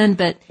expansion,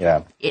 but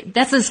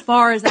that's as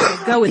far as I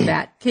could go with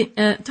that.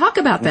 Talk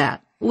about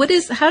that.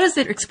 How does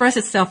it express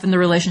itself in the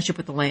relationship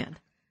with the land?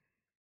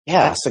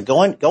 Yeah, so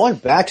going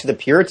back to the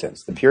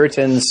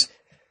Puritans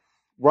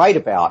write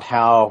about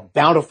how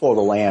bountiful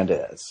the land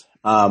is.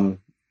 And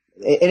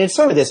in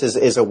some of this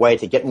is a way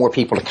to get more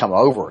people to come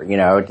over,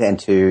 and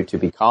to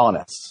be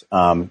colonists,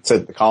 so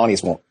that the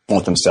colonies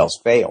won't themselves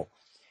fail.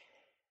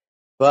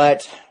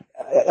 But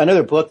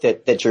another book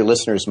that your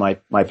listeners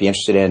might be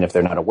interested in, if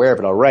they're not aware of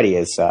it already,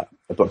 is a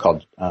book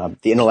called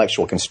The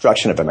Intellectual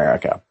Construction of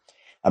America,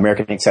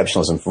 American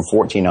Exceptionalism from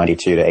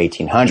 1492 to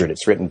 1800.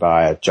 It's written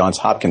by a Johns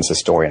Hopkins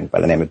historian by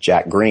the name of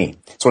Jack Green.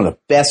 It's one of the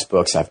best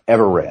books I've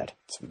ever read.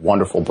 It's a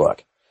wonderful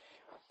book.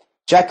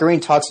 Jack Green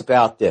talks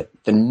about the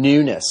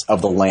newness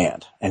of the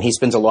land, and he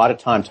spends a lot of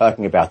time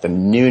talking about the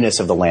newness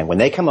of the land. When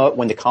they come out,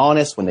 when the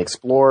colonists, when the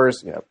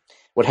explorers,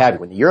 what have you,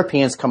 when the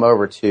Europeans come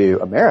over to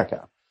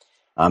America,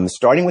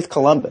 starting with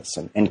Columbus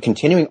and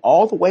continuing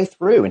all the way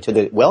through into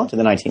the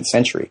 19th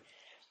century,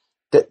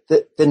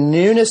 the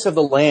newness of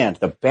the land,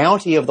 the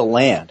bounty of the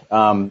land,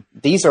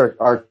 this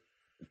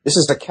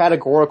is the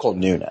categorical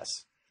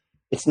newness.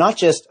 It's not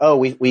just,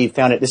 we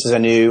found it, this is a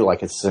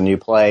new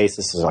place,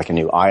 this is like a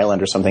new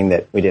island or something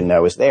that we didn't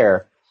know was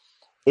there.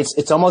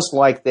 It's almost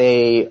like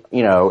they,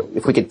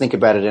 if we could think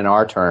about it in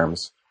our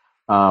terms,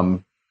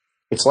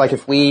 it's like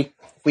if we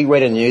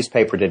read a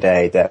newspaper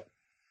today that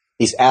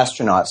these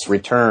astronauts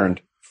returned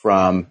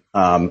from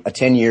a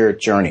 10-year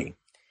journey,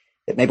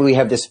 that maybe we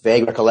have this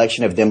vague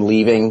recollection of them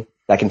leaving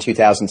back in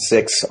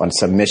 2006 on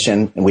some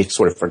mission, and we've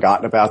sort of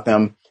forgotten about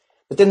them.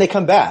 But then they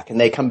come back and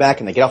they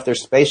get off their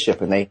spaceship,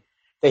 and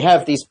they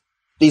have these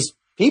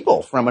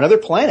people from another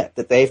planet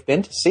that they've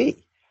been to see.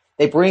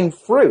 They bring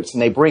fruits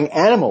and they bring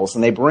animals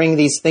and they bring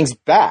these things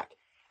back,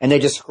 and they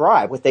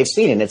describe what they've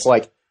seen. And it's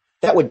like,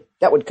 that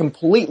would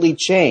completely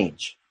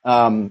change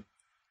our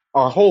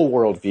whole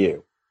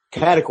worldview.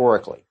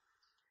 categorically.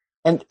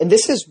 And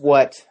this is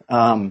what's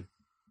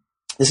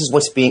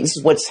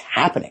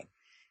happening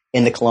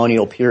in the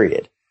colonial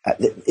period.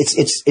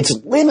 It's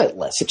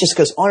limitless. It just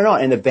goes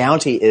on, and the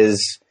bounty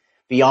is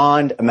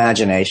beyond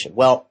imagination.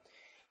 Well,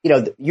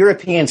 the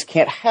Europeans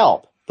can't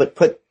help but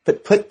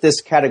put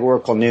this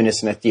categorical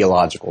newness in a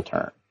theological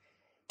term,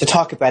 to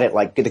talk about it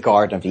like the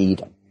Garden of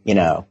Eden,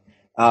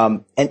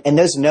 and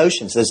those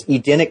notions, those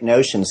Edenic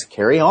notions,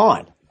 carry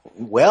on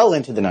well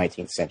into the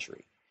 19th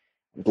century.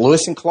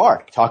 Lewis and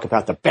Clark talk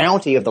about the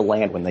bounty of the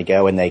land when they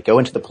go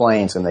into the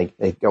plains, and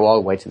they go all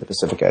the way to the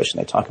Pacific Ocean.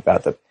 They talk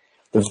about the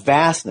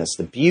vastness,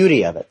 the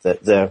beauty of it,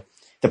 the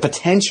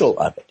potential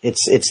of it.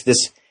 It's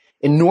this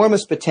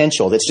enormous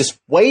potential that's just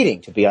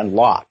waiting to be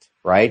unlocked,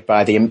 right,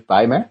 by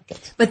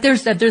Americans. But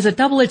there's a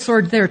double-edged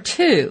sword there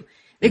too,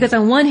 because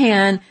on one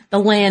hand, the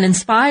land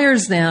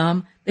inspires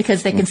them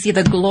because they can see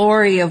the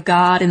glory of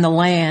God in the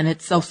land.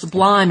 It's so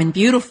sublime and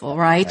beautiful,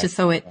 right?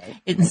 So it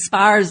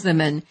inspires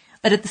them,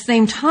 but at the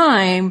same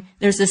time,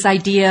 there's this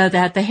idea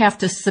that they have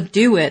to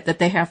subdue it, that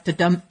they have to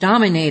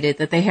dominate it,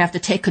 that they have to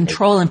take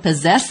control and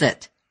possess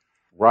it.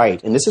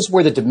 Right. And this is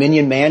where the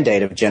dominion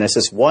mandate of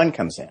Genesis 1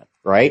 comes in,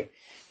 right?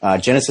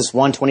 Genesis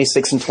 1,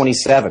 26 and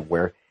 27,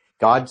 where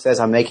God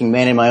says, I'm making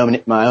man in my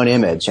own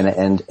image,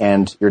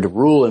 and you're to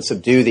rule and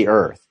subdue the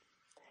earth.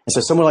 And so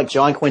someone like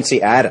John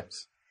Quincy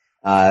Adams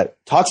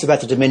talks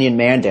about the dominion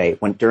mandate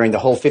during the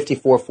whole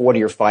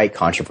 54-40 fight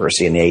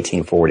controversy in the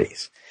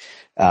 1840s.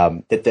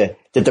 That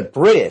the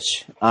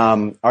British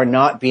are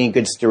not being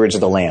good stewards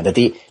of the land, that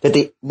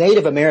the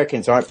Native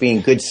Americans aren't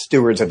being good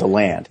stewards of the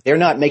land. They're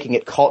not making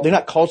it they're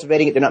not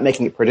cultivating it, they're not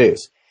making it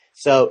produce.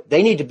 So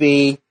they need to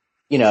be,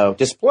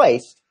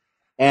 displaced,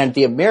 and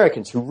the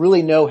Americans who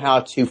really know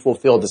how to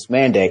fulfill this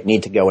mandate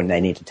need to go, and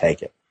they need to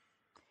take it.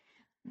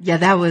 Yeah,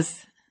 that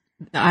was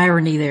the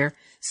irony there.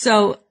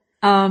 So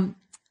the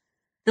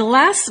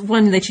last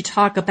one that you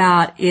talk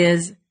about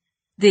is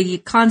the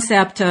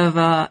concept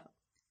of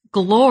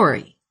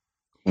glory,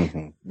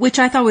 which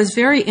I thought was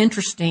very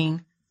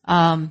interesting.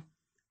 A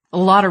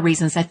lot of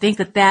reasons. I think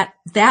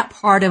that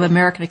part of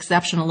American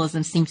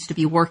exceptionalism seems to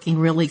be working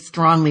really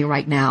strongly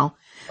right now.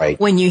 Right.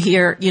 When you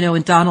hear,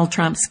 in Donald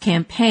Trump's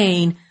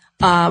campaign,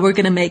 we're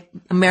going to make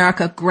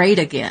America great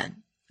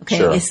again. Okay.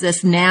 Sure. It's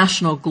this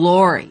national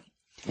glory.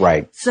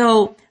 Right.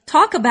 So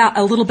talk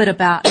a little bit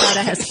about how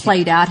that has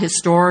played out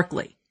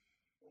historically.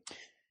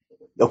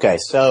 Okay,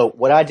 so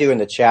what I do in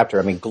the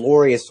chapter,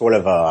 glory is sort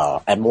of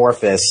a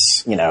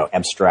amorphous,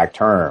 abstract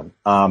term.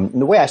 And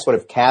the way I sort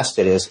of cast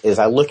it is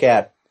I look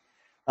at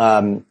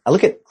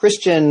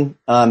Christian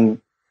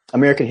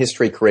American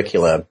history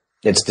curricula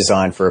that's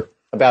designed for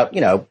about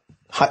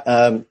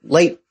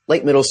late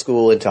middle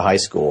school into high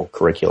school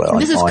curricula.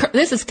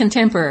 This is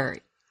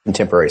contemporary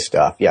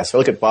stuff. Yeah, so I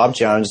look at Bob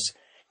Jones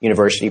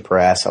University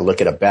Press. I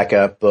look at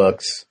Abeka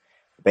Books,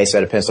 based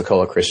out of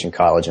Pensacola Christian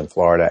College in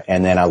Florida.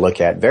 And then I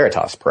look at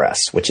Veritas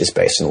Press, which is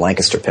based in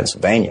Lancaster,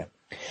 Pennsylvania.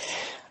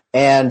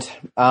 And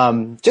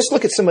just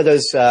look at some of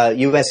those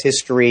U.S.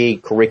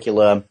 history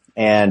curricula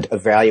and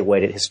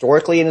evaluate it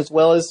historically, and as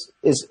well as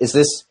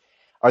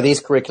are these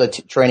curricula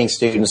training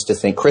students to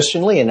think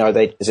Christianly, and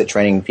is it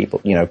training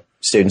people,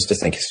 students to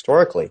think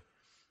historically?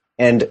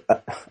 And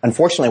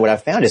unfortunately, what I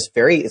found is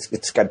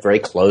it's got very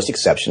closed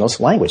exceptionalist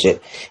language. It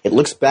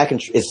looks back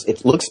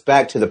it looks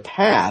back to the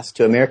past,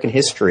 to American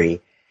history,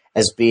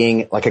 as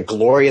being like a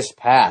glorious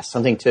past,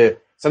 something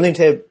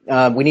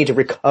we need to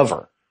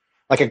recover,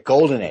 like a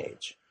golden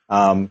age.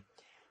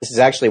 This is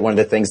actually one of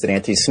the things that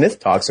Anthony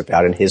Smith talks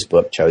about in his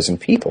book, Chosen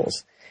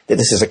Peoples, that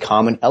this is a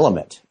common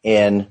element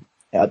in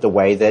the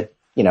way that,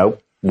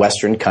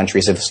 Western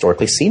countries have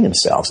historically seen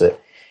themselves.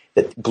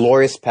 That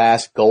glorious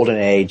past, golden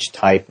age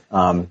type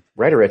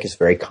rhetoric is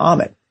very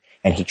common.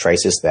 And he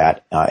traces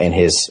that in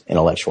his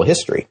intellectual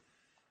history.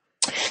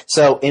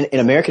 So in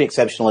American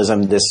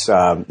exceptionalism,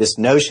 this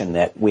notion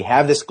that we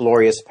have this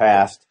glorious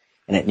past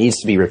and it needs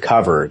to be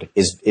recovered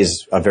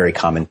is a very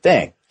common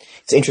thing.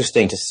 It's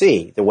interesting to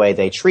see the way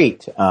they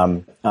treat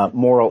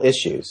moral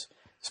issues.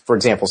 For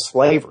example,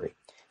 slavery.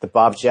 The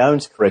Bob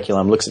Jones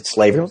curriculum looks at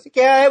slavery and was like,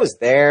 yeah, it was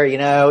there,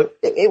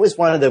 it was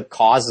one of the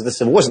causes of the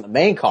Civil War. It wasn't the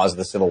main cause of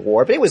the Civil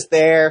War, but it was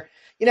there,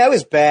 it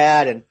was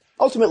bad, and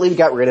ultimately we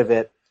got rid of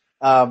it.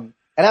 And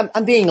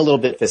I'm being a little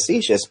bit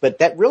facetious, but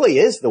that really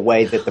is the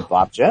way that the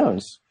Bob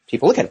Jones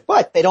people look at it.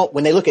 But they don't,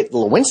 when they look at the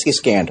Lewinsky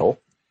scandal,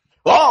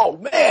 oh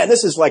man,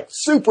 this is like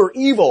super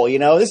evil,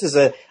 this is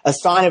a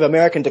sign of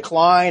American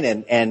decline,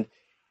 and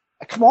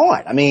come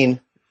on.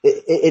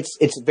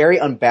 It's very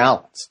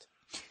unbalanced.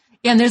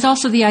 Yeah, and there's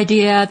also the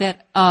idea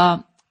that,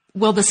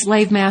 the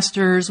slave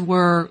masters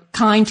were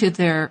kind to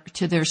their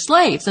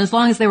slaves. And as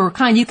long as they were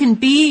kind, you can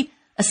be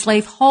a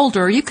slave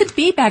holder. You could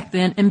be back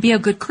then and be a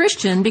good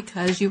Christian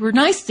because you were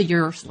nice to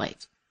your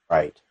slaves.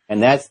 Right.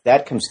 And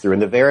that comes through in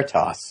the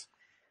Veritas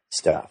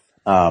stuff.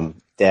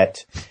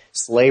 That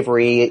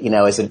slavery,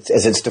 as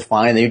it's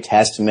defined in the New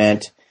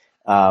Testament,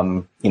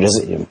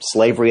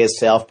 slavery is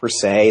self per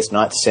se. It's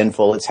not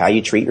sinful. It's how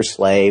you treat your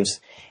slaves.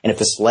 And if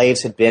the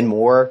slaves had been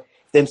more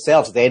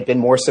themselves, they had been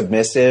more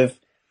submissive,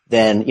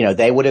 then,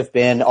 they would have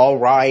been all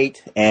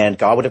right and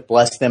God would have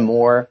blessed them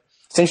more.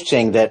 It's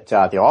interesting that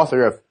the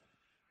author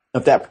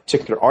of that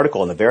particular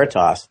article in the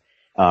Veritas,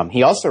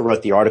 he also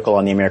wrote the article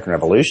on the American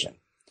Revolution.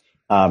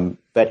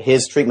 But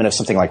his treatment of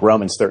something like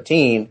Romans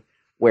 13,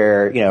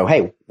 where,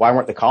 hey, why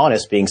weren't the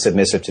colonists being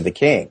submissive to the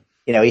king?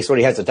 He sort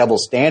of has a double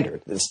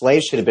standard. The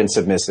slaves should have been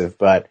submissive,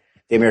 but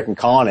the American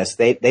colonists,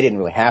 they didn't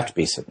really have to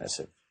be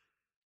submissive.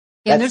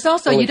 And there's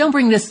also, you don't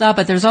bring this up,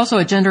 but there's also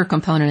a gender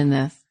component in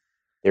this.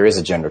 There is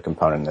a gender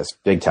component in this,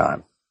 big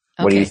time.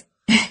 Okay. What do you?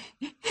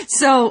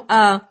 So,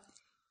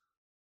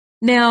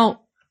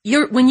 now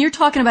when you're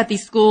talking about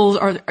these schools,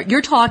 or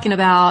you're talking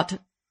about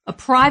a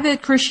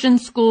private Christian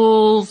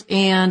schools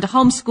and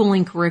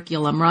homeschooling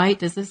curriculum,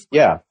 right? Is this?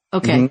 Yeah.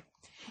 Okay. Mm-hmm.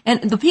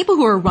 And the people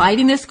who are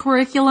writing this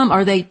curriculum,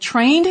 are they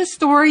trained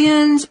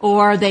historians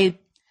or are they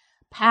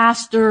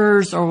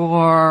pastors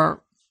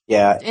or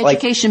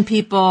education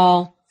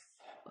people?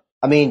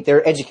 I mean,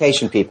 they're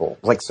education people.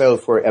 So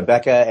for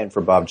Abeka and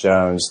for Bob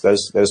Jones,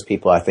 those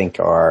people I think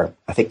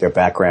their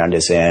background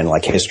is in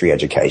history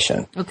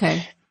education.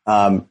 Okay.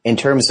 In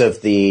terms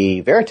of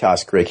the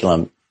Veritas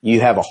curriculum,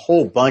 you have a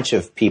whole bunch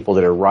of people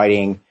that are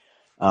writing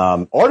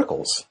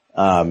articles,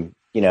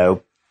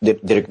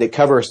 that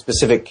cover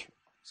specific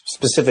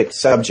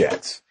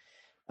subjects.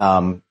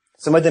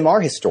 Some of them are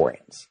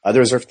historians,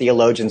 others are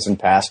theologians and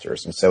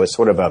pastors, and so it's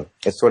a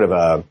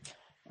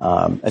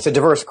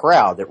diverse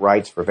crowd that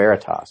writes for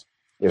Veritas.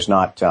 There's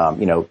not,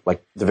 the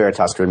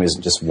Veritas curriculum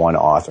isn't just one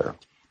author.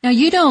 Now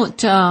you don't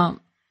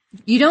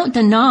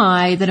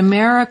deny that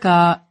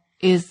America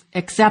is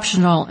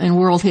exceptional in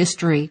world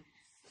history,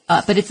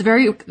 but it's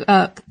very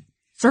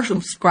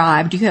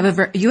circumscribed.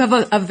 You have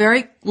a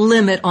very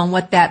limit on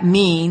what that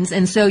means,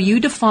 and so you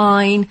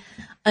define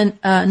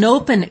an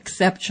open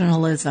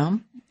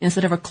exceptionalism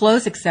instead of a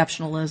closed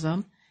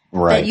exceptionalism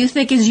that you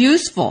think is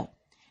useful.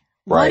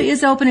 Right. What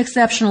is open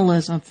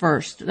exceptionalism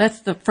first?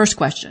 That's the first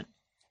question.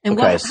 And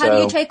how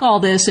do you take all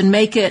this and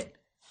make it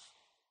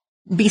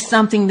be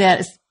something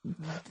that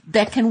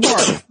can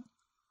work?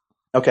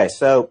 Okay,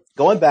 so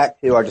going back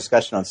to our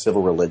discussion on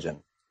civil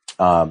religion,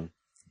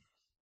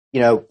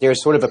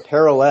 there's sort of a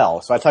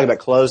parallel. So I talk about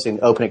closed and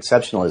open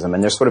exceptionalism,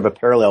 and there's sort of a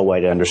parallel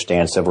way to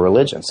understand civil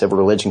religion. Civil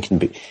religion can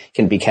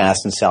be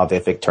cast in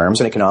salvific terms,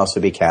 and it can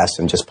also be cast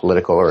in just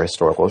political or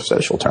historical or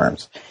social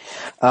terms.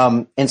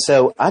 And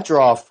so I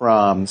draw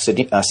from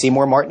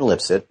Seymour Martin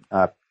Lipset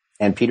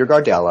and Peter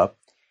Gardella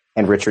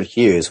and Richard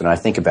Hughes when I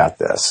think about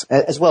this,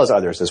 as well as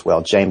others as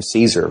well. James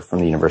Caesar from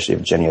the University of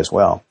Virginia as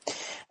well.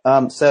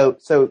 So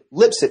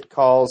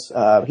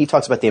Lipset he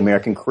talks about the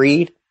American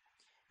Creed.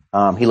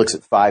 He looks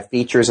at 5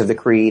 features of the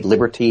creed: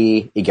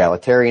 liberty,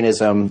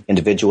 egalitarianism,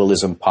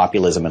 individualism,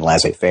 populism, and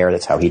laissez-faire.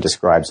 That's how he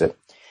describes it.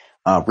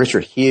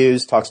 Richard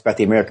Hughes talks about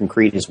the American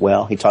Creed as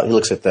well. He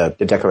looks at the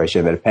Declaration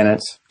of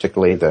Independence,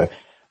 particularly the,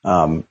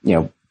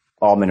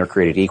 all men are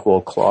created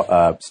equal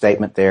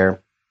statement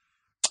there.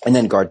 And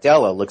then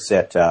Gardella looks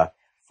at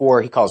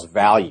 4, he calls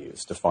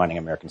values defining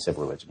American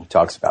civil religion. He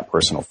talks about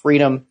personal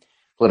freedom,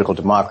 political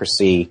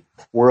democracy,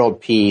 world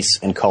peace,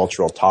 and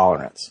cultural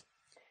tolerance.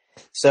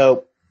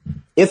 So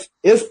if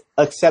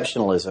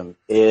exceptionalism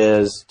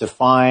is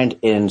defined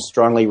in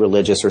strongly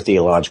religious or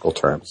theological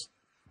terms,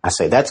 I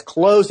say that's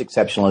closed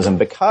exceptionalism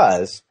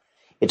because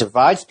it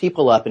divides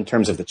people up in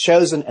terms of the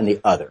chosen and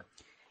the other.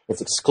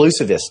 It's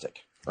exclusivistic,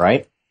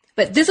 right?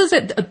 But this is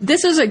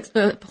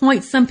a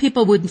point some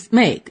people would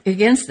make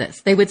against this.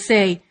 They would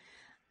say,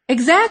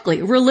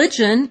 exactly,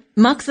 religion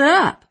mucks it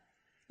up.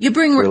 You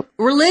bring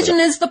religion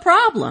is the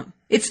problem.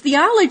 It's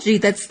theology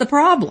that's the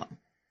problem.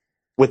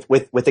 With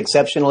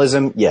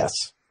exceptionalism, yes.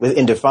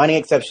 In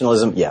defining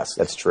exceptionalism, yes,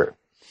 that's true.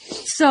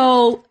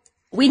 So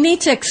we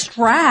need to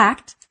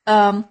extract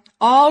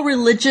all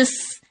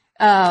religious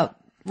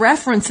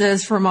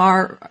references from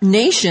our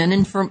nation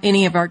and from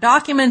any of our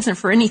documents and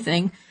for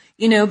anything,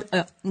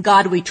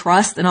 God we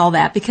trust and all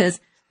that, because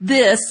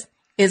this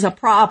is a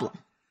problem.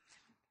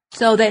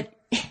 So that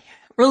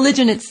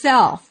religion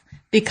itself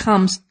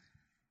becomes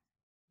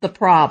the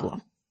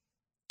problem,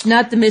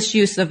 not the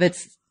misuse of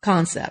its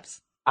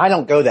concepts. I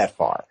don't go that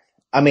far.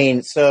 I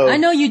mean, so I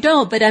know you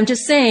don't, but I'm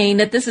just saying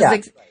that this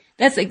is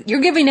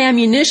you're giving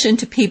ammunition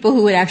to people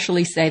who would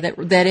actually say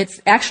that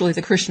it's actually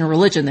the Christian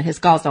religion that has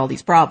caused all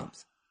these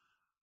problems.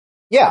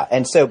 Yeah,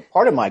 and so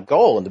part of my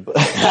goal in the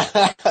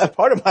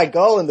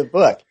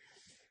book,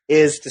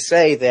 is to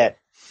say that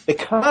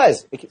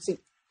because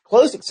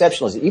closed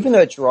exceptionalism, even though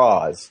it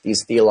draws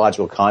these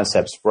theological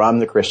concepts from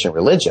the Christian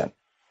religion,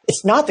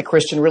 it's not the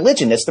Christian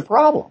religion that's the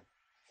problem.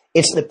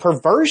 It's the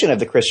perversion of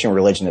the Christian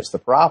religion that's the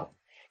problem.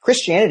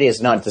 Christianity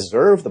does not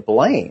deserve the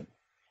blame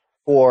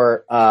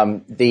for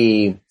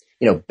the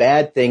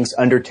bad things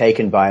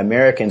undertaken by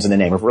Americans in the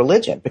name of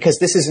religion, because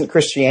this isn't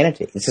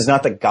Christianity. This is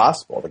not the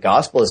gospel. The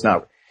gospel is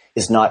not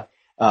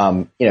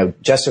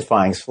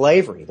justifying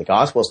slavery. The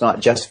gospel is not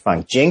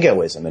justifying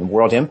jingoism and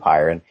world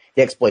empire and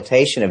the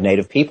exploitation of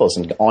native peoples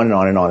and on and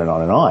on and on and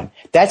on and on.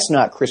 That's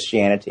not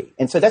Christianity.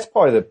 And so that's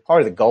part of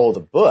the goal of the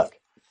book,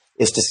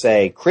 is to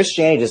say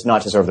Christianity does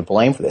not deserve the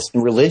blame for this,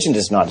 and religion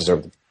does not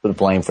deserve the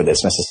blame for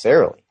this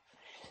necessarily.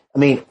 I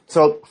mean,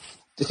 so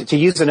to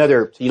you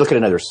look at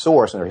another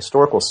source, another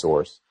historical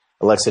source,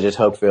 Alexis de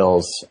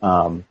Tocqueville's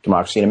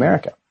Democracy in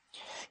America.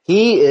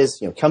 He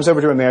comes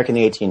over to America in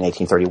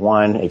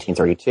 1831,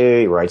 1832.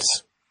 He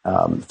writes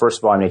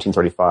first volume in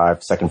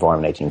 1835, second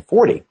volume in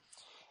 1840.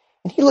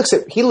 And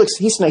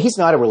he's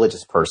not a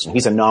religious person.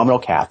 He's a nominal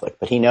Catholic,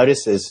 but he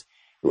notices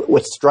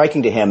what's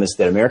striking to him is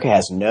that America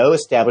has no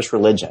established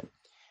religion.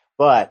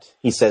 But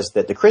he says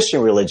that the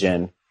Christian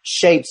religion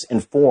shapes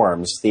and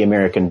forms the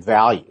American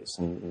values,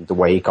 and the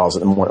way he calls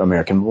it, the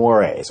American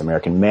mores,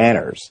 American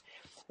manners,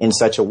 in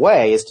such a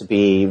way as to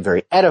be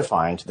very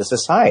edifying to the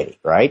society,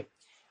 right?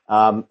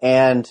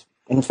 And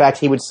in fact,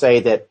 he would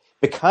say that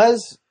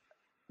because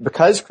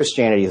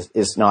Christianity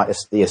is not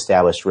the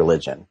established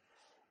religion,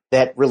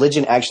 that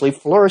religion actually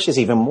flourishes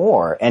even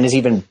more and is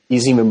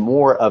even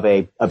more of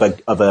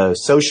a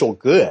social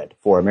good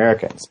for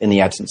Americans in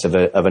the absence of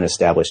an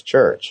established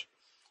church.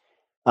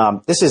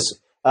 This is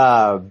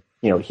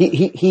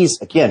he's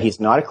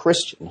not a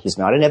Christian. He's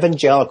not an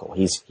evangelical.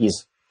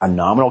 He's a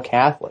nominal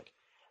Catholic.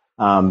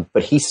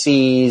 But he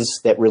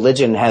sees that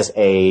religion has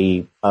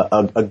a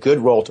good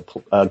role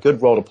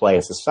to play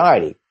in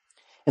society.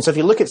 And so if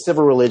you look at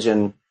civil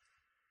religion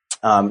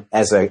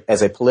as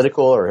a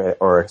political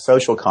or a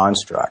social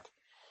construct,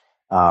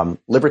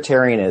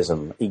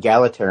 libertarianism,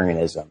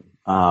 egalitarianism,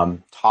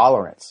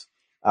 tolerance,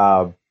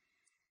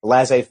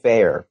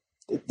 laissez-faire,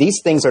 these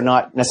things are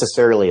not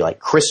necessarily like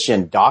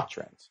Christian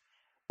doctrines,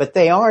 but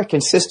they are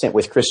consistent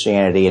with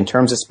Christianity in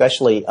terms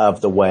especially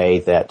of the way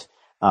that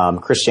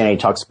Christianity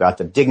talks about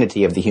the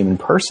dignity of the human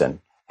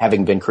person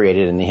having been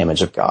created in the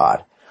image of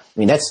God. I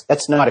mean,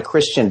 that's not a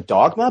Christian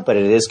dogma, but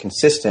it is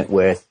consistent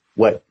with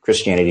what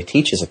Christianity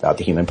teaches about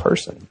the human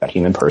person, about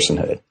human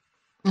personhood.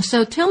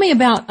 So tell me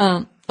about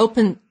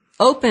open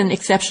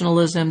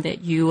exceptionalism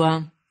that you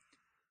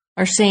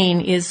are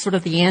saying is sort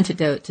of the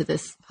antidote to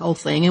this whole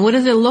thing. And what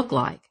does it look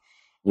like?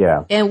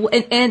 Yeah. And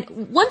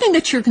one thing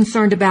that you're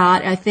concerned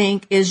about, I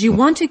think, is you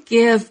want to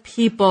give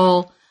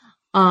people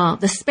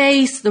the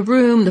space, the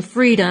room, the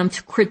freedom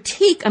to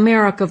critique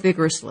America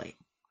vigorously.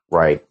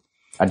 Right.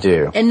 I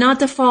do. And not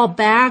to fall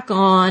back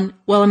on,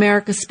 well,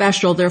 America's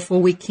special, therefore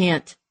we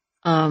can't,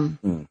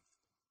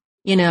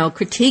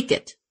 critique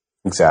it.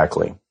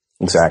 Exactly.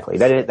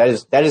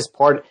 That is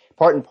part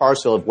and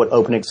parcel of what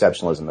open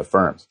exceptionalism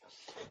affirms.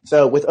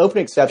 So with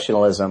open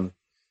exceptionalism,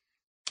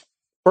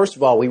 first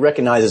of all, we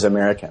recognize as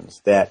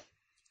Americans that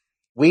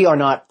we are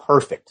not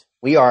perfect.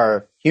 We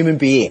are human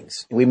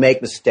beings and we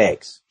make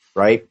mistakes,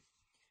 right?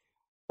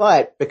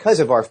 But because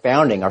of our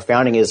founding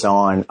is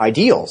on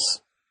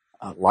ideals,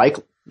 like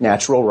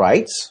natural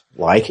rights,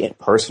 like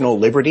personal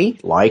liberty,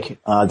 like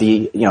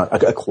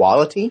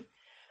equality.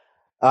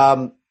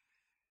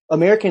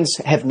 Americans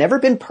have never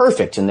been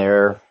perfect in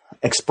their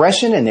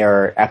expression and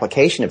their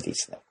application of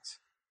these things.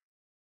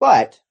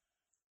 But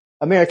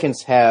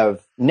Americans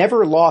have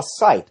never lost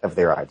sight of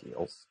their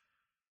ideals.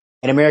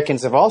 And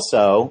Americans have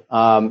also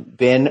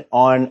been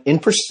in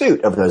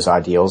pursuit of those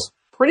ideals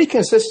pretty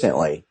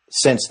consistently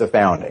since the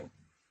founding.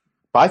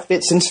 By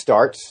fits and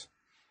starts,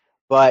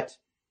 but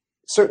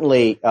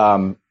certainly,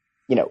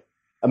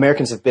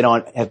 Americans have been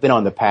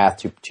on the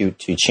path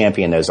to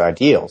champion those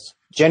ideals,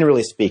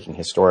 generally speaking,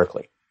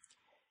 historically.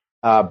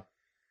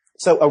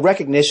 So a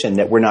recognition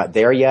that we're not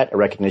there yet, a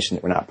recognition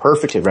that we're not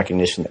perfect, a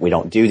recognition that we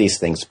don't do these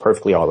things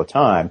perfectly all the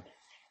time,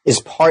 is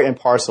part and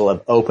parcel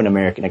of open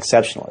American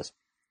exceptionalism.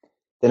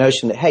 The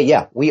notion that, hey,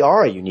 yeah, we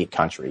are a unique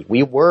country.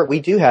 We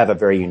do have a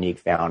very unique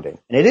founding,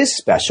 and it is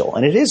special,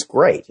 and it is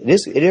great.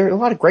 There are a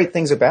lot of great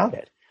things about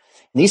it.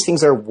 And these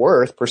things are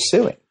worth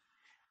pursuing,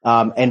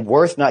 and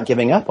worth not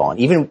giving up on,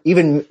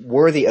 even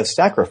worthy of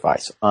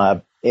sacrifice,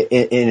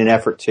 in an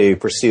effort to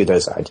pursue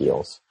those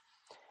ideals.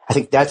 I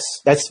think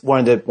that's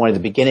one of the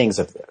beginnings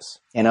of this.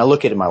 And I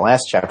look at in my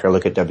last chapter, I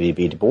look at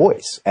W.B. Du Bois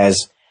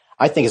as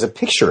I think as a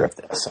picture of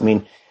this. I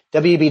mean,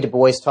 W.B. Du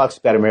Bois talks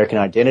about American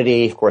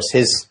identity. Of course,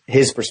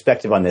 his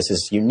perspective on this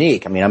is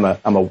unique. I mean, I'm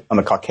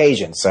a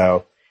Caucasian,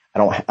 so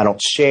I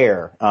don't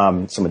share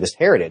some of this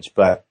heritage.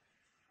 But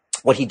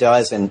what he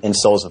does in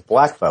Souls of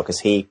Black Folk is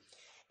he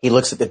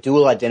looks at the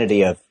dual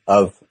identity of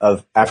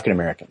African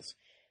Americans.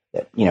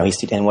 That and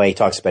the way he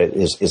talks about it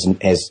is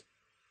as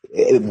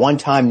at one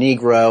time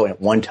Negro and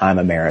at one time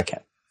American.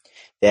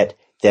 That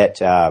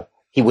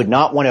he would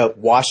not want to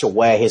wash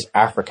away his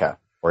Africa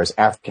or his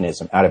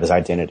Africanism out of his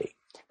identity.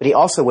 But he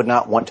also would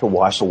not want to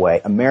wash away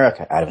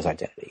America out of his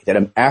identity.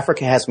 That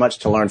Africa has much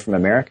to learn from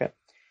America,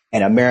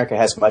 and America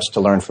has much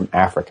to learn from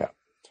Africa.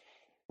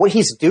 What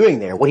he's doing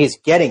there, what he's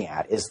getting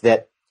at, is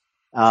that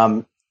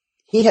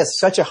he has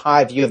such a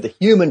high view of the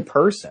human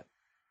person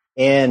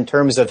in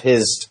terms of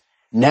his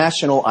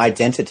national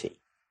identity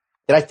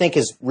that I think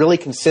is really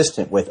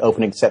consistent with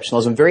open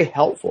exceptionalism, very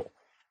helpful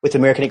with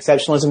American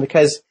exceptionalism,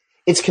 because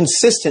it's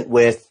consistent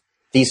with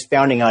these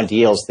founding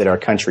ideals that our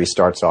country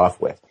starts off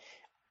with.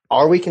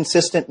 Are we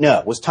consistent?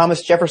 No. Was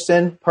Thomas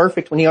Jefferson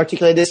perfect when he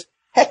articulated this?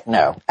 Heck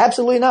no.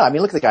 Absolutely not. I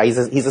mean, look at the guy.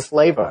 He's a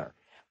slave owner.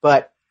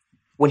 But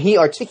when he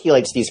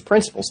articulates these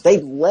principles, they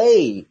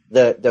lay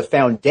the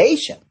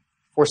foundation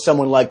for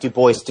someone like Du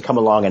Bois to come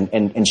along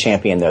and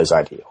champion those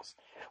ideals.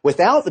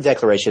 Without the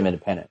Declaration of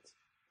Independence,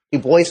 Du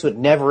Bois would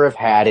never have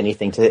had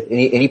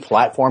any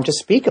platform to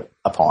speak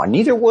upon.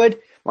 Neither would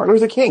Martin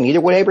Luther King. Neither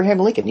would Abraham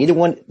Lincoln.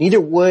 Neither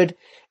would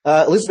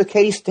Elizabeth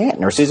Cady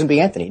Stanton or Susan B.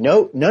 Anthony.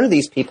 None of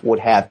these people would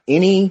have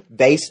any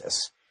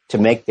basis to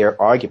make their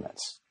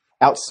arguments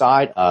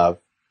outside of,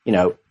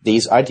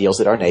 these ideals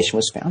that our nation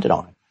was founded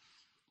on.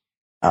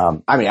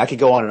 I could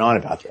go on and on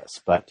about this,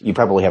 but you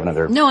probably have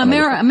another. No,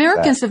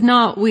 Americans have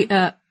not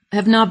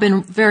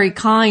been very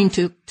kind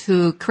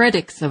to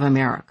critics of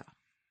America.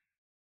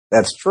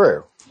 That's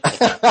true.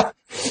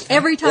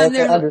 Every time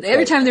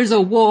there's a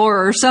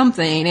war or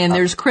something, and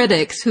there's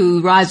critics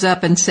who rise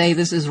up and say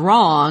this is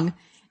wrong,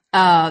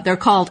 they're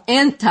called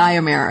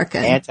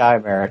anti-American.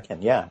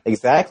 Anti-American, yeah,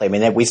 exactly. I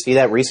mean, we see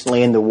that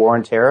recently in the War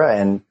on Terror,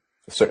 and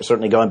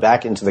certainly going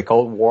back into the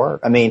Cold War.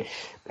 I mean,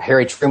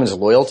 Harry Truman's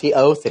loyalty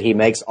oath that he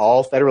makes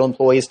all federal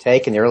employees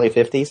take in the early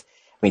 50s.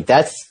 I mean,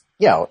 that's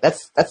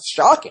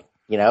shocking,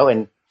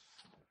 and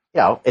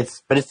it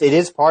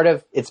is part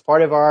of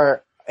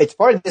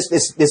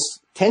this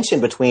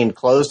tension between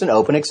closed and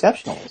open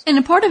exceptionalism. And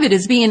a part of it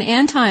is being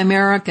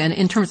anti-American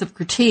in terms of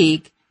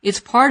critique. It's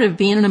part of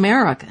being an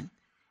American.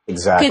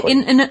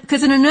 Exactly.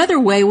 Because in another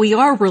way, we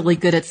are really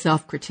good at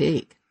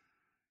self-critique.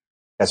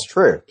 That's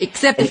true.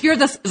 Except if you're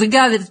the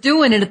guy that's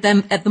doing it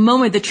at the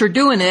moment that you're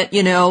doing it,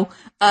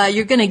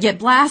 you're going to get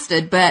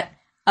blasted. But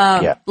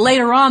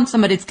later on,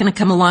 somebody's going to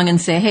come along and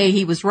say, hey,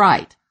 he was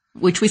right,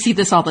 which we see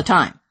this all the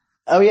time.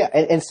 Oh, yeah.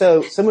 And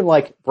so someone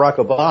like Barack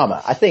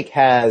Obama, I think,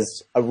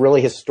 has a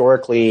really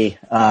historically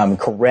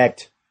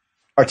correct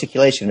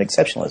articulation of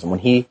exceptionalism. When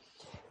he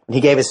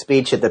gave a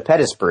speech at the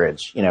Pettus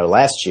Bridge,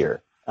 last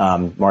year,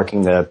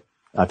 marking the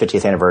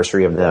 50th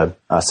anniversary of the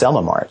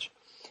Selma March,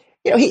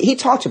 he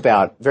talked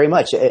about very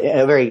much in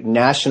a very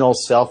national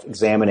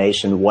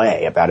self-examination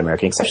way about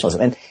American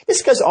exceptionalism. And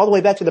this goes all the way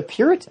back to the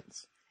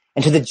Puritans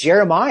and to the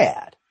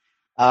Jeremiad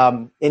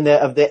of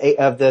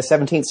the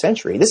 17th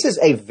century. This is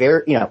a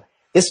very,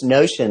 this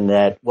notion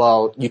that,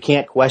 well, you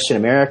can't question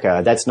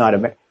America. That's not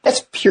America.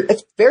 That's pure.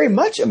 It's very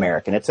much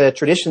American. It's a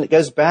tradition that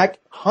goes back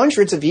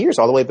hundreds of years,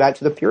 all the way back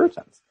to the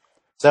Puritans.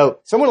 So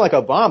someone like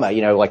Obama,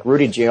 like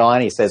Rudy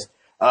Giuliani says,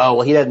 oh,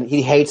 well,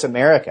 he hates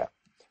America.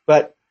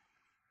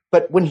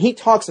 But when he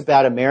talks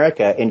about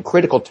America in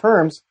critical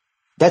terms,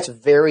 that's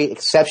very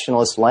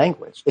exceptionalist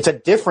language. It's a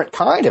different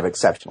kind of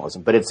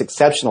exceptionalism, but it's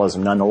exceptionalism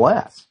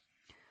nonetheless.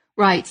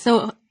 Right.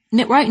 So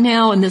right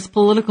now in this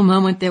political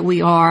moment that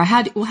we are,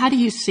 how do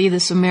you see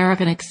this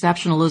American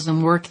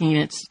exceptionalism working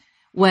its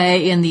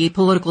way in the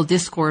political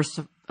discourse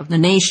of the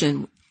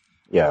nation?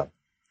 Yeah.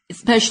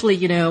 Especially,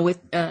 with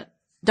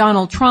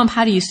Donald Trump.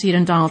 How do you see it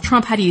in Donald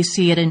Trump? How do you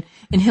see it in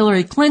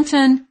Hillary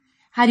Clinton?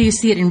 How do you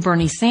see it in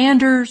Bernie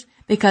Sanders?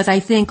 Because I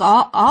think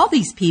all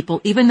these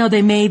people, even though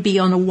they may be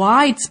on a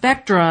wide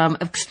spectrum,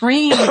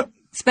 extreme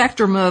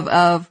spectrum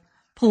of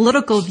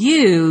political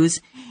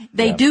views,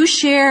 they do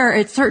share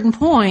at certain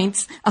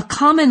points a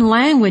common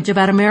language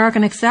about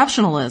American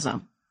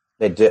exceptionalism.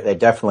 They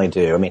definitely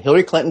do. I mean,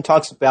 Hillary Clinton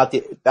talks about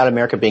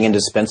America being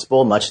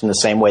indispensable, much in the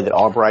same way that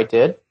Albright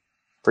did,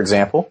 for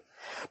example.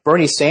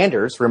 Bernie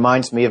Sanders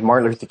reminds me of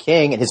Martin Luther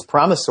King and his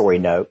promissory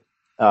note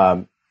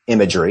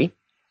imagery.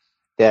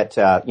 That,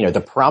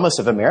 the promise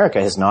of America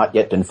has not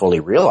yet been fully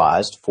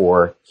realized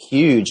for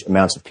huge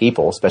amounts of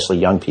people, especially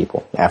young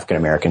people, African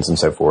Americans and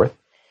so forth.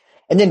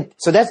 And then,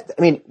 so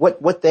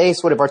what they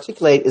sort of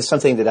articulate is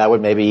something that I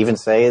would maybe even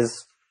say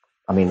is,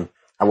 I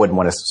wouldn't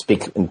want to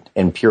speak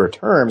in pure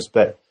terms,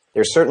 but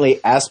there's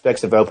certainly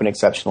aspects of open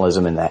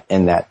exceptionalism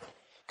in that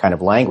kind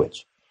of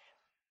language.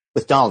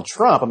 With Donald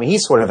Trump,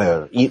 he's sort of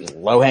a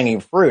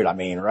low-hanging fruit,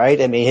 right?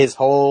 His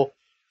whole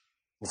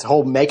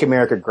Make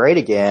America Great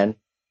Again.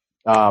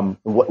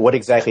 What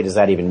exactly does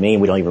that even mean?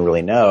 We don't even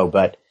really know,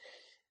 but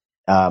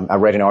I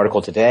read an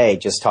article today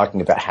just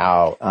talking about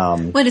how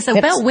but it's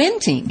about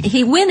winning.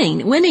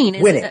 Winning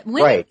is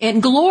right,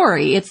 and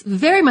glory. It's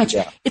very much.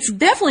 Yeah. It's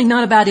definitely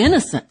not about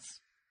innocence.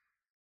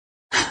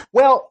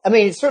 Well,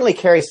 it certainly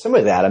carries some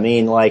of that.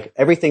 Like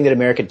everything that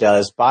America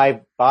does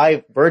by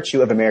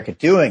virtue of America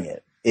doing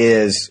it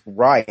is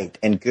right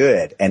and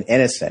good and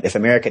innocent. If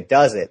America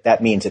does it,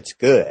 that means it's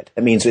good.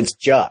 That means it's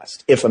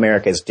just if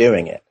America is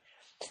doing it.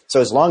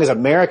 So as long as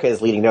America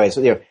is leading the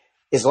way,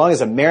 as long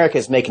as America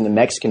is making the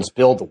Mexicans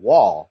build the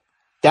wall,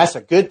 that's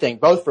a good thing,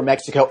 both for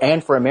Mexico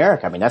and for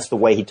America. That's the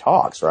way he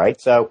talks, right?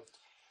 So,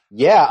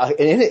 yeah,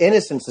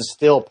 innocence is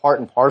still part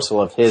and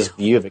parcel of his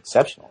view of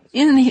exceptionalism.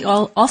 And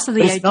also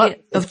the idea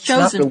of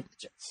chosen.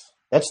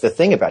 That's the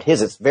thing about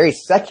his. It's very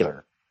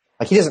secular.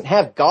 Like he doesn't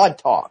have God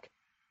talk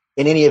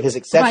in any of his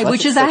exceptions. Right,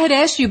 which is, I had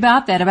asked you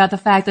about that, about the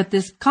fact that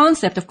this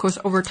concept, of course,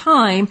 over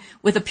time,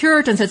 with the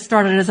Puritans, had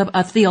started as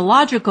a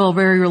theological,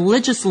 very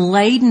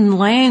religious-laden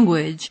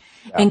language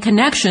and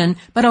connection,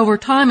 but over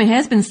time it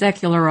has been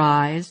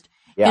secularized,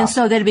 and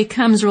so that it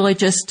becomes really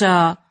just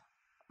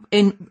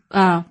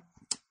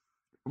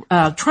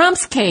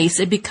Trump's case,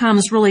 it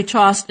becomes really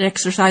just an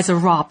exercise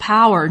of raw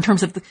power in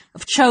terms of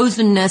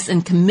chosenness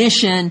and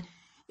commission.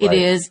 It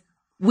is,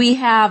 we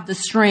have the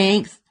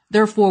strength,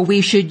 therefore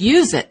we should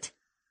use it.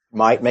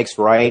 Might makes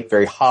right,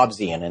 very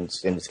Hobbesian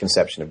in its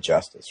conception of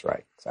justice,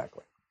 right?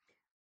 Exactly.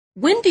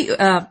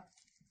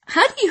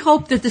 How do you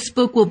hope that this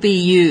book will be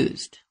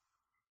used?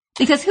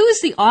 Because who is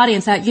the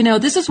audience?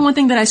 This is one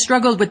thing that I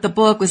struggled with the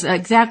book, was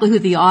exactly who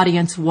the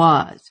audience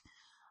was.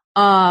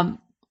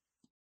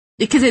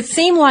 Because it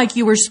seemed like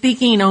you were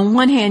speaking, on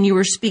one hand, you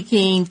were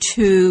speaking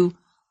to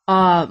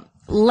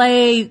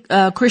lay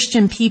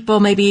Christian people,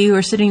 maybe who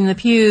are sitting in the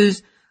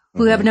pews,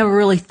 who have never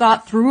really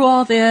thought through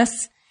all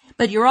this.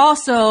 But you're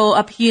also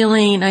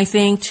appealing, I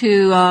think,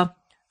 to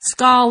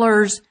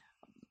scholars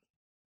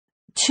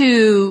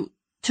to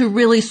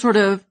really sort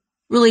of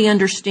really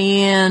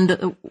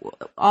understand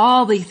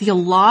all the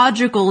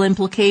theological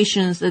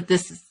implications that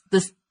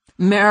this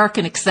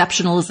American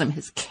exceptionalism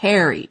has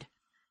carried.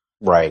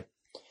 Right.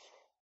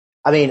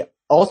 I mean,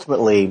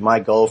 ultimately,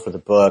 my goal for the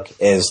book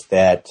is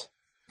that,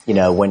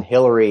 when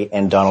Hillary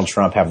and Donald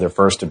Trump have their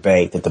first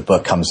debate, that the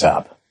book comes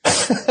up.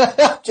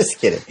 Just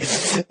kidding.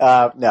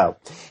 No.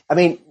 I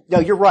mean, no,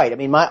 you're right. I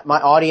mean, my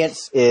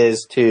audience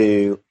is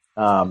to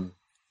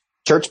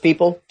church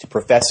people, to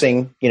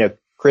professing,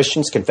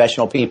 Christians,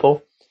 confessional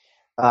people,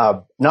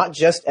 not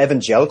just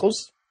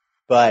evangelicals,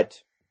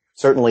 but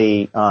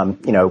certainly,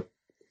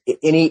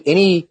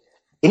 any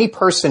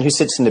person who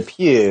sits in the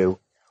pew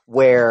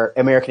where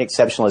American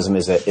exceptionalism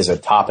is a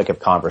topic of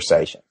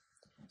conversation.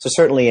 So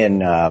certainly in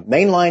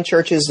mainline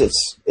churches,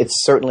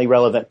 it's certainly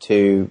relevant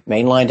to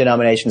mainline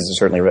denominations. It's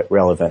certainly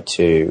relevant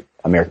to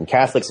American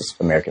Catholics,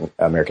 American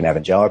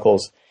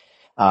evangelicals.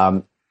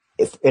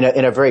 If in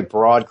a very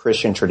broad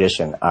Christian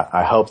tradition,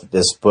 I hope that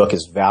this book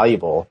is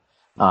valuable.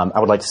 I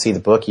would like to see the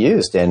book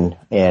used in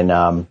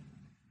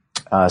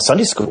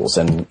Sunday schools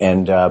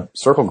and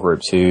circle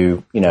groups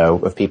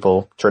of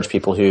people, church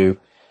people who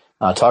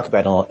talk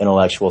about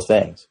intellectual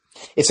things.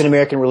 It's an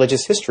American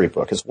religious history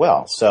book as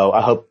well. So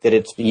I hope that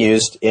it's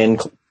used in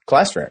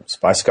classrooms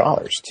by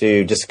scholars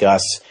to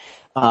discuss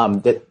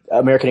that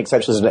American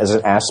exceptionalism as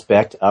an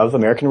aspect of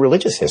American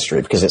religious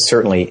history, because it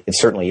certainly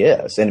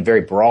is in a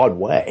very broad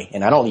way.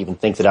 And I don't even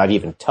think that I've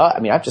even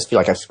I just feel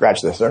like I've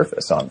scratched the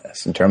surface on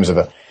this in terms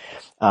of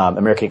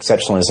American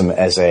exceptionalism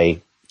as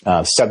a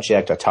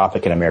subject, a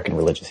topic in American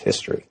religious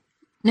history.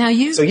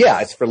 So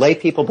yeah, it's for lay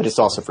people, but it's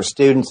also for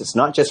students. It's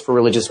not just for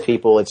religious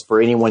people. It's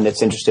for anyone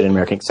that's interested in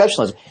American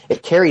exceptionalism.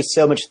 It carries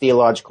so much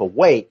theological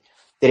weight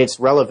that it's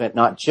relevant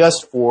not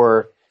just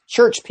for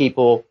church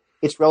people,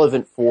 it's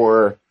relevant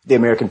for the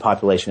American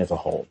population as a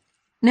whole.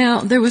 Now,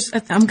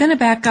 I'm going to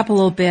back up a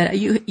little bit.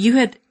 You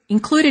had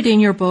included in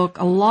your book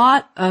a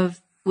lot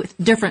of, with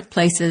different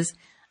places,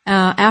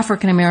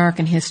 African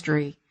American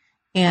history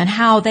and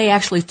how they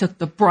actually took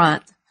the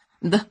brunt,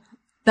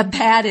 the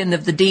bad end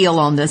of the deal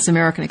on this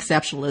American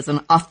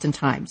exceptionalism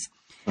oftentimes,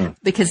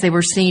 because they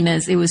were seen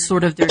as, it was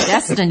sort of their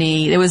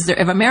destiny.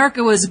 If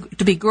America was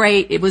to be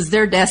great, it was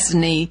their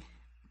destiny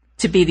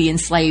to be the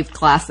enslaved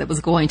class that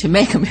was going to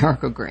make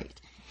America great.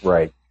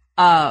 Right.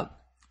 But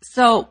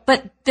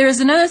there's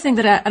another thing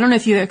that I don't know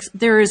if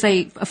there is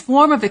a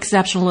form of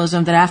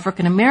exceptionalism that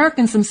African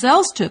Americans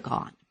themselves took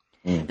on,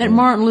 that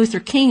Martin Luther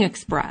King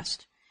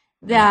expressed,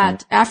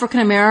 that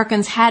African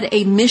Americans had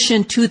a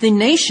mission to the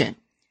nation.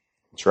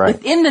 That's right.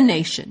 Within the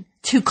nation,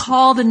 to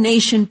call the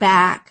nation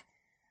back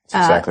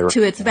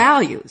to its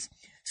values.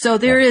 So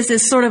there is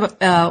this sort of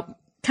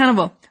kind of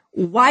a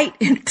white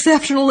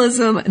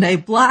exceptionalism and a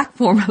black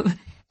form of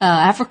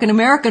African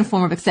American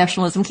form of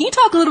exceptionalism. Can you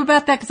talk a little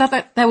about that? Because I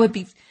thought that would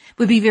be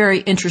very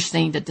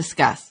interesting to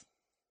discuss.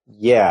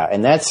 Yeah,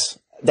 and that's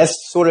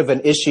sort of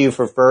an issue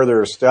for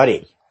further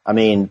study. I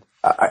mean,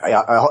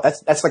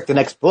 that's like the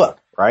next book,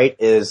 right?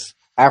 Is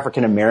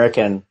African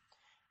American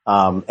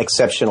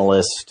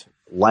exceptionalist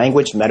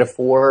language,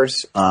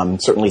 metaphors,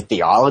 certainly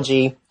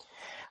theology.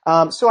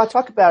 So I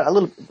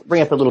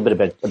bring up a little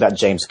bit about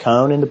James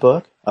Cone in the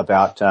book,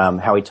 about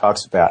how he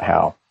talks about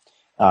how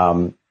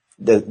the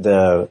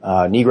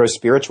Negro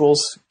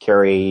spirituals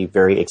carry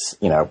very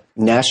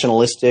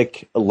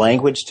nationalistic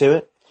language to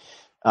it.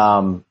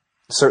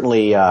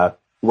 Certainly,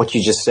 what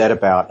you just said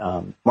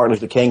about Martin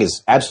Luther King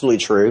is absolutely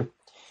true.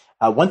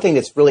 One thing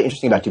that's really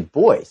interesting about Du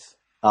Bois,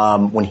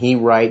 when he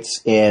writes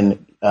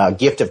in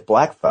Gift of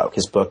Black Folk,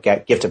 his book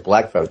Gift of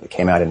Black Folk, that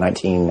came out in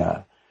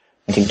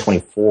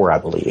 1924, I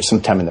believe,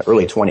 sometime in the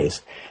early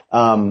 20s.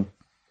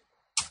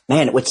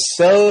 What's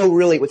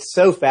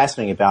so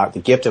fascinating about the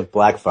Gift of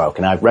Black Folk,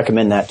 and I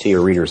recommend that to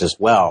your readers as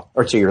well,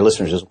 or to your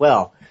listeners as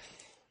well,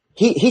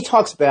 he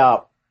talks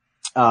about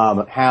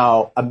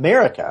how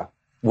America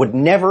would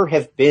never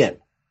have been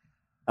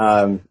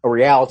a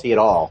reality at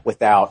all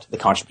without the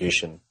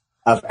contribution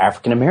of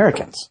African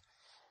Americans.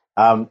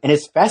 And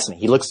it's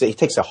fascinating. He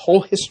takes a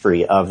whole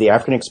history of the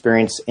African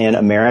experience in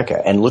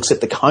America and looks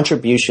at the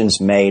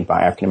contributions made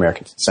by African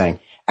Americans,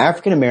 saying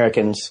African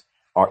Americans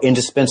are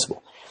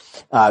indispensable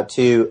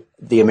to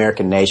the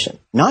American nation,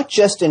 not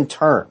just in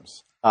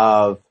terms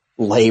of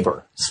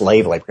labor,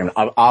 slave labor,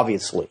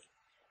 obviously,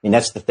 mean,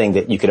 that's the thing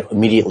that you could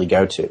immediately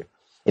go to.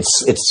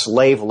 It's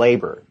slave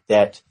labor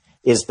that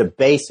is the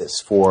basis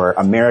for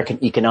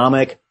American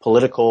economic,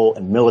 political,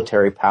 and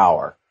military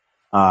power,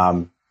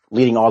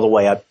 leading all the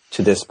way up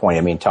to this point.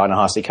 I mean,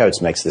 Ta-Nehisi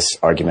Coates makes this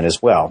argument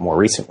as well more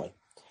recently.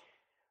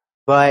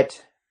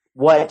 But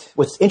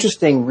what's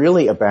interesting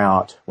really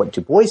about what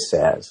Du Bois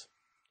says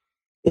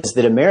is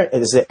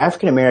that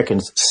African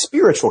Americans'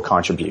 spiritual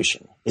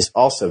contribution is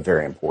also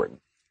very important.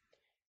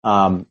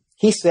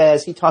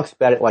 He talks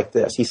about it like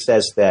this. He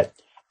says that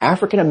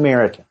African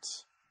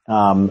Americans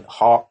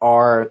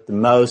are the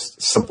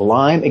most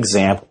sublime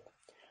example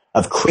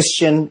of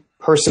Christian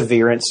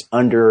perseverance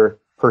under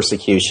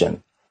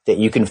persecution that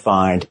you can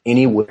find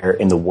anywhere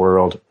in the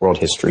world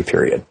history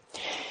period.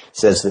 It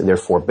says that their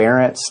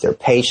forbearance, their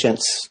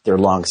patience, their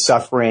long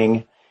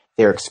suffering,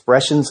 their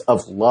expressions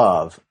of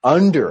love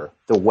under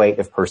the weight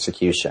of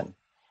persecution,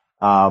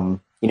 are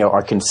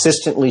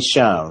consistently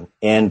shown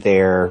in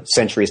their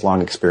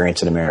centuries-long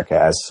experience in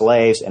America as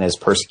slaves and as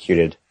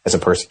a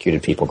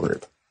persecuted people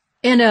group.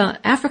 And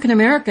African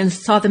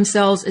Americans saw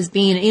themselves as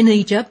being in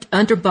Egypt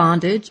under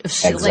bondage of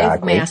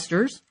slave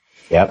masters.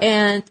 Yep.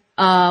 And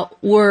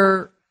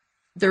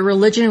their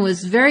religion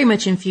was very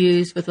much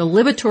infused with a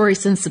liberatory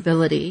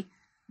sensibility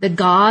that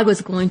God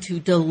was going to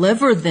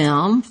deliver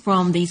them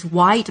from these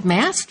white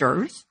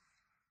masters.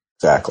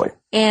 Exactly.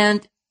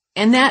 And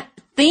that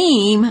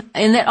theme,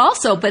 and that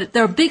also, but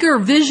the bigger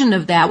vision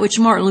of that, which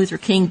Martin Luther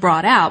King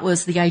brought out,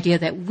 was the idea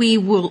that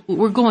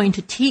we're going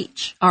to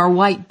teach our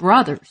white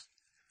brothers.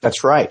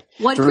 That's right.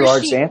 Through our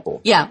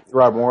example. Yeah.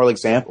 Through our moral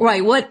example.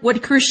 Right.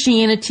 What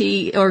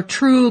Christianity or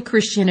true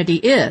Christianity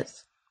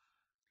is.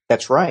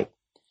 That's right.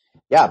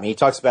 Yeah. I mean, he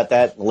talks about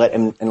that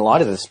in a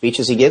lot of the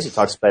speeches he gives. He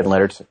talks about it in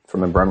letters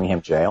from a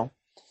Birmingham jail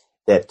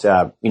that,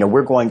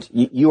 we're going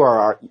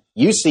to,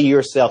 you see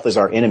yourself as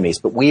our enemies,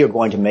 but we are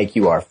going to make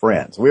you our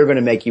friends. We're going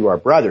to make you our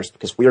brothers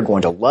because we are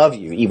going to love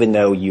you even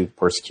though you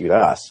persecute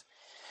us.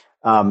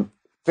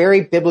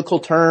 Very biblical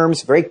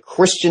terms, very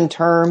Christian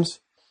terms.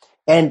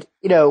 And,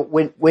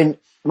 when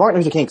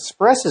Martin Luther King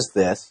expresses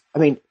this, I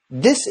mean,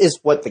 this is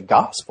what the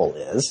gospel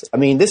is. I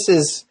mean, this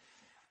is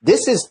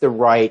the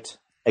right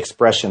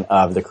expression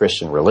of the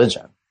Christian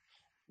religion,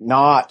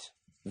 not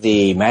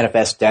the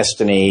manifest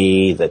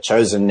destiny, the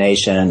chosen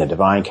nation, the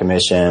divine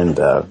commission,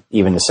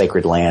 even the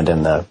sacred land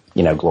and the,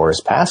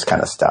 glorious past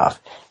kind of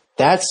stuff.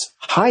 That's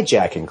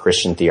hijacking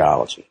Christian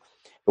theology.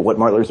 But what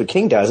Martin Luther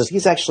King does is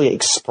he's actually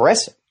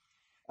expressing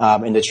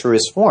in the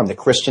truest form, the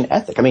Christian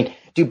ethic. I mean,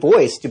 Du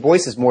Bois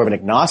is more of an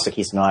agnostic.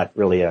 He's not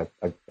really a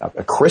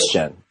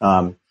Christian.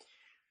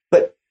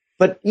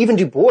 But even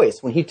Du Bois,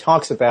 when he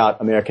talks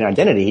about American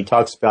identity, he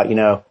talks about,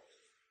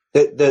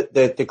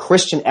 the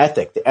Christian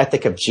ethic, the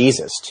ethic of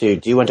Jesus, to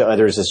do unto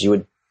others as you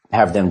would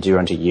have them do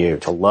unto you,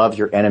 to love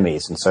your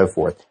enemies and so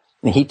forth.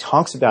 And he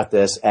talks about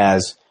this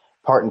as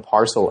part and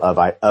parcel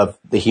of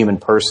the human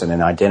person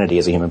and identity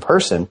as a human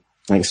person,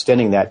 and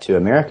extending that to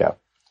America.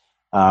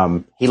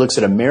 He looks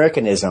at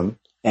Americanism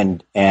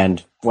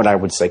and what I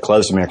would say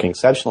closed American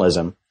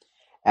exceptionalism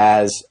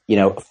as,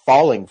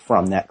 falling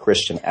from that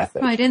Christian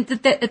ethic. Right, and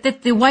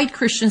that the white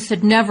Christians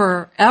had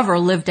never, ever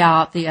lived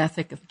out the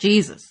ethic of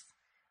Jesus.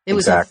 It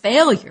was a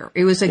failure.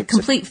 It was a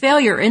complete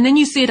failure. And then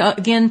you see it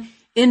again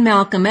in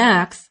Malcolm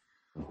X,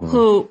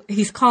 who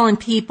he's calling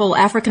people,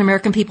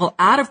 African-American people,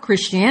 out of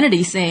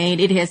Christianity, saying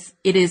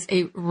it is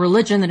a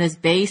religion that is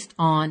based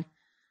on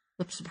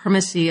the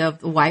supremacy of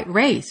the white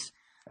race.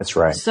 That's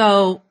right.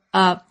 So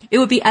it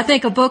would be, I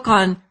think, a book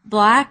on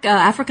black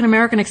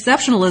African-American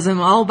exceptionalism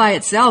all by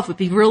itself would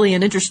be really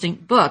an interesting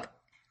book.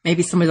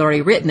 Maybe somebody's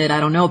already written it. I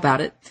don't know about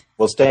it.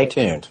 Well, stay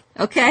tuned.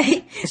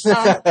 Okay.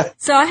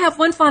 So I have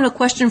one final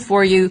question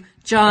for you,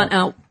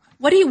 John.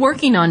 What are you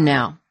working on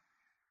now?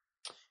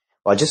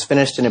 Well, I just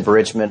finished an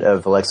abridgment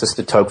of Alexis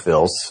de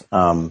Tocqueville's,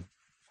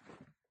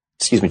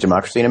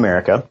 Democracy in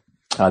America.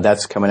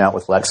 That's coming out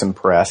with Lexham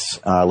Press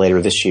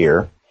later this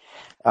year.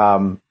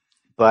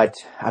 But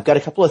I've got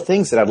a couple of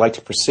things that I'd like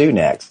to pursue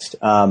next.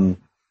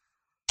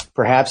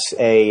 Perhaps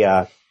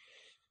a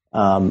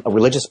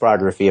religious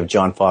biography of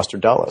John Foster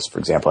Dulles, for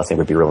example, I think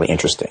would be really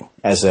interesting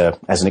as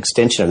an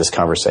extension of this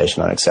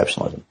conversation on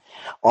exceptionalism.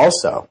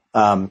 Also,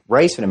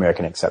 race and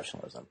American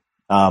exceptionalism.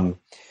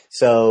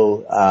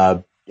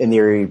 In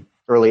the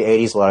early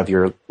 80s, a lot of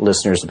your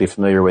listeners will be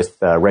familiar with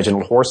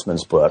Reginald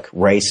Horseman's book,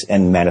 Race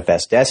and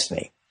Manifest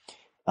Destiny,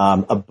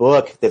 a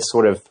book that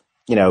sort of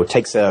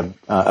takes a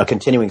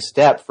continuing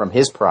step from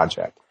his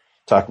project,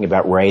 talking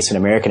about race and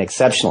American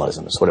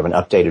exceptionalism, sort of an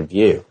updated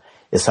view,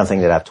 is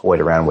something that I've toyed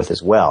around with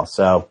as well.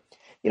 So,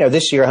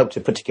 this year I hope to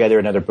put together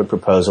another book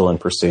proposal and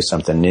pursue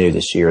something new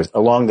this year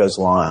along those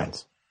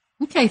lines.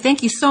 Okay,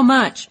 thank you so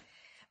much.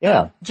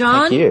 Yeah,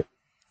 John, thank you.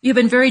 You've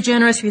been very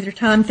generous with your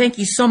time. Thank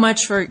you so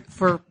much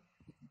for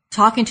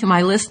talking to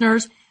my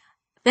listeners.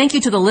 Thank you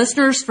to the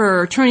listeners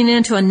for tuning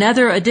in to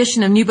another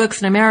edition of New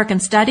Books in American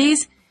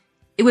Studies.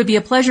 It would be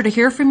a pleasure to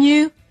hear from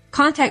you.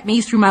 Contact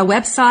me through my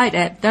website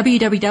at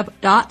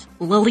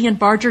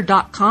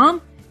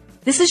www.lillianbarger.com.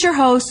 This is your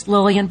host,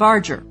 Lillian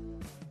Barger.